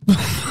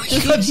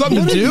 You got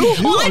something to do?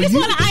 Well,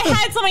 I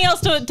had something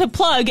else to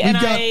plug, and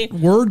we got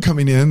word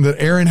coming in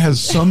that Aaron has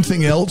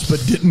something else,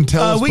 but didn't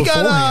tell us we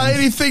beforehand. got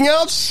anything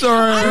else? Or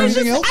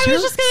anything else I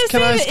was just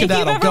going to say that if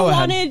you've ever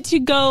wanted to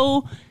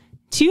go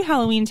to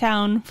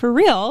Halloweentown for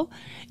real,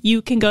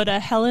 you can go to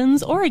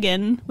Helen's,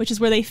 Oregon, which is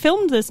where they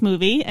filmed this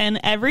movie.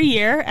 And every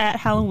year at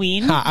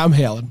Halloween, I'm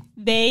Helen.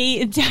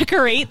 They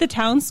decorate the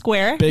town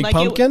square. Big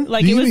pumpkin?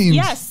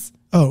 Yes.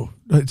 Oh,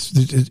 it's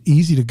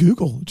easy to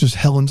Google. Just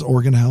Helen's,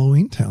 Oregon,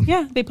 Halloweentown.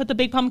 Yeah, they put the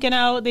big pumpkin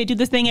out. They do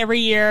this thing every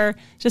year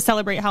to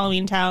celebrate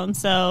Halloweentown.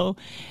 So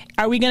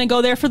are we going to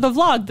go there for the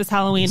vlog this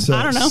Halloween? So,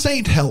 I don't know.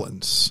 St.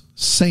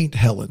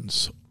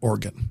 Helens,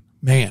 Oregon.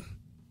 Man.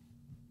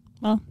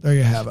 Well, there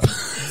you have it.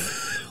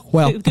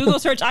 Well, Google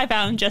search I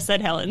found just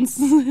said Helen's.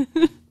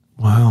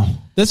 Wow.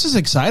 This is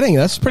exciting.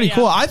 That's pretty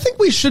cool. I think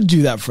we should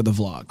do that for the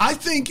vlog. I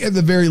think at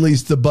the very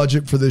least, the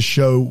budget for this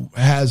show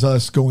has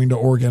us going to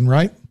Oregon,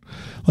 right?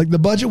 Like the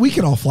budget, we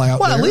can all fly out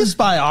Well, there. at least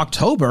by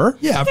October.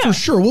 Yeah, for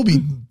sure. We'll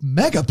be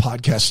mega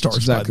podcast stars.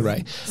 Exactly by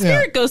then. right.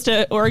 Spirit goes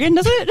to Oregon,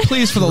 does it?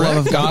 Please, for the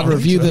love of God,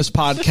 review this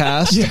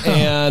podcast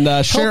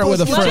and share it with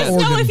a us Let friend.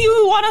 us know if you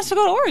want us to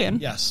go to Oregon.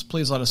 Yes,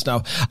 please let us know.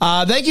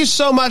 Thank you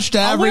so much to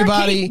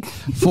everybody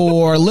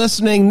for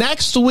listening.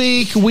 Next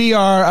week, we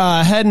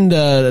are heading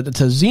to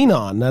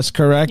Xenon. That's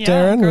correct, Yeah,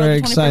 Aaron? Girl of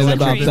Very the 21st excited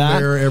about Century. that.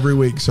 There every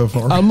week so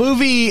far. A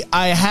movie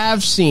I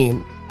have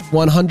seen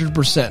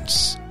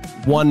 100%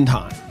 one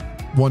time.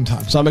 One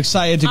time. So I'm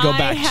excited to go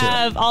back I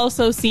have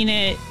also seen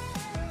it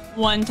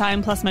one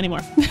time plus many more.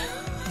 to.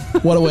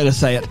 What a way to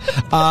say it.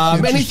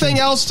 Anything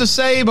else to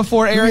say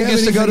before Do we Aaron have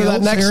gets to go to anything that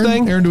else, next Aaron?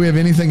 thing? Aaron, do we have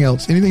anything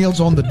else? Anything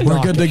else on the We're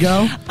docket? good to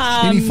go?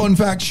 Any fun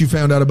facts you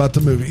found out about the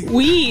movie?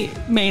 We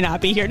may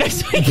not be here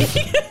next week.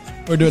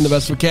 We're doing the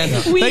best we can.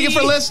 Thank you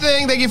for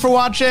listening. Thank you for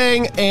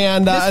watching.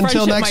 And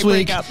until friendship next might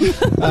week, break up.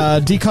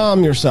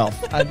 decalm yourself.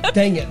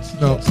 Dang it.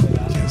 No,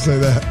 can't say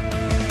that.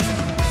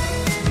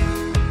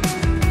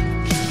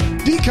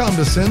 Decom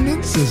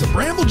Descendants is a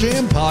Bramble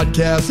Jam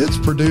podcast. It's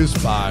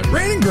produced by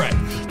Rain and Gray.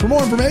 For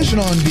more information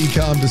on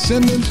Decom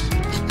Descendants,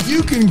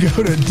 you can go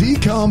to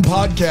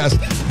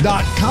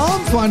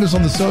decompodcast.com. Find us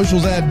on the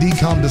socials at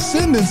Decom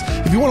Descendants.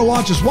 If you want to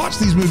watch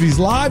these movies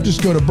live,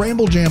 just go to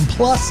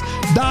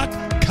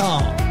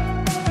BrambleJamPlus.com.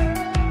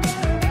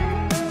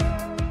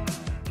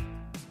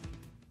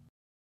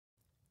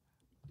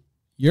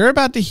 You're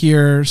about to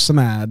hear some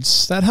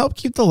ads that help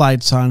keep the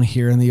lights on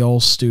here in the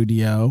old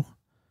studio.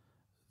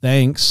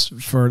 Thanks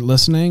for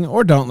listening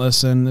or don't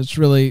listen. It's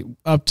really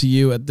up to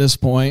you at this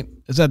point.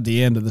 It's at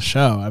the end of the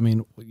show. I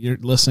mean, you're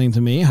listening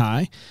to me.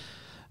 Hi.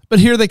 But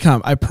here they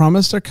come. I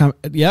promise they're coming.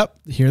 Yep,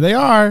 here they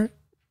are.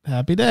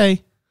 Happy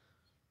day.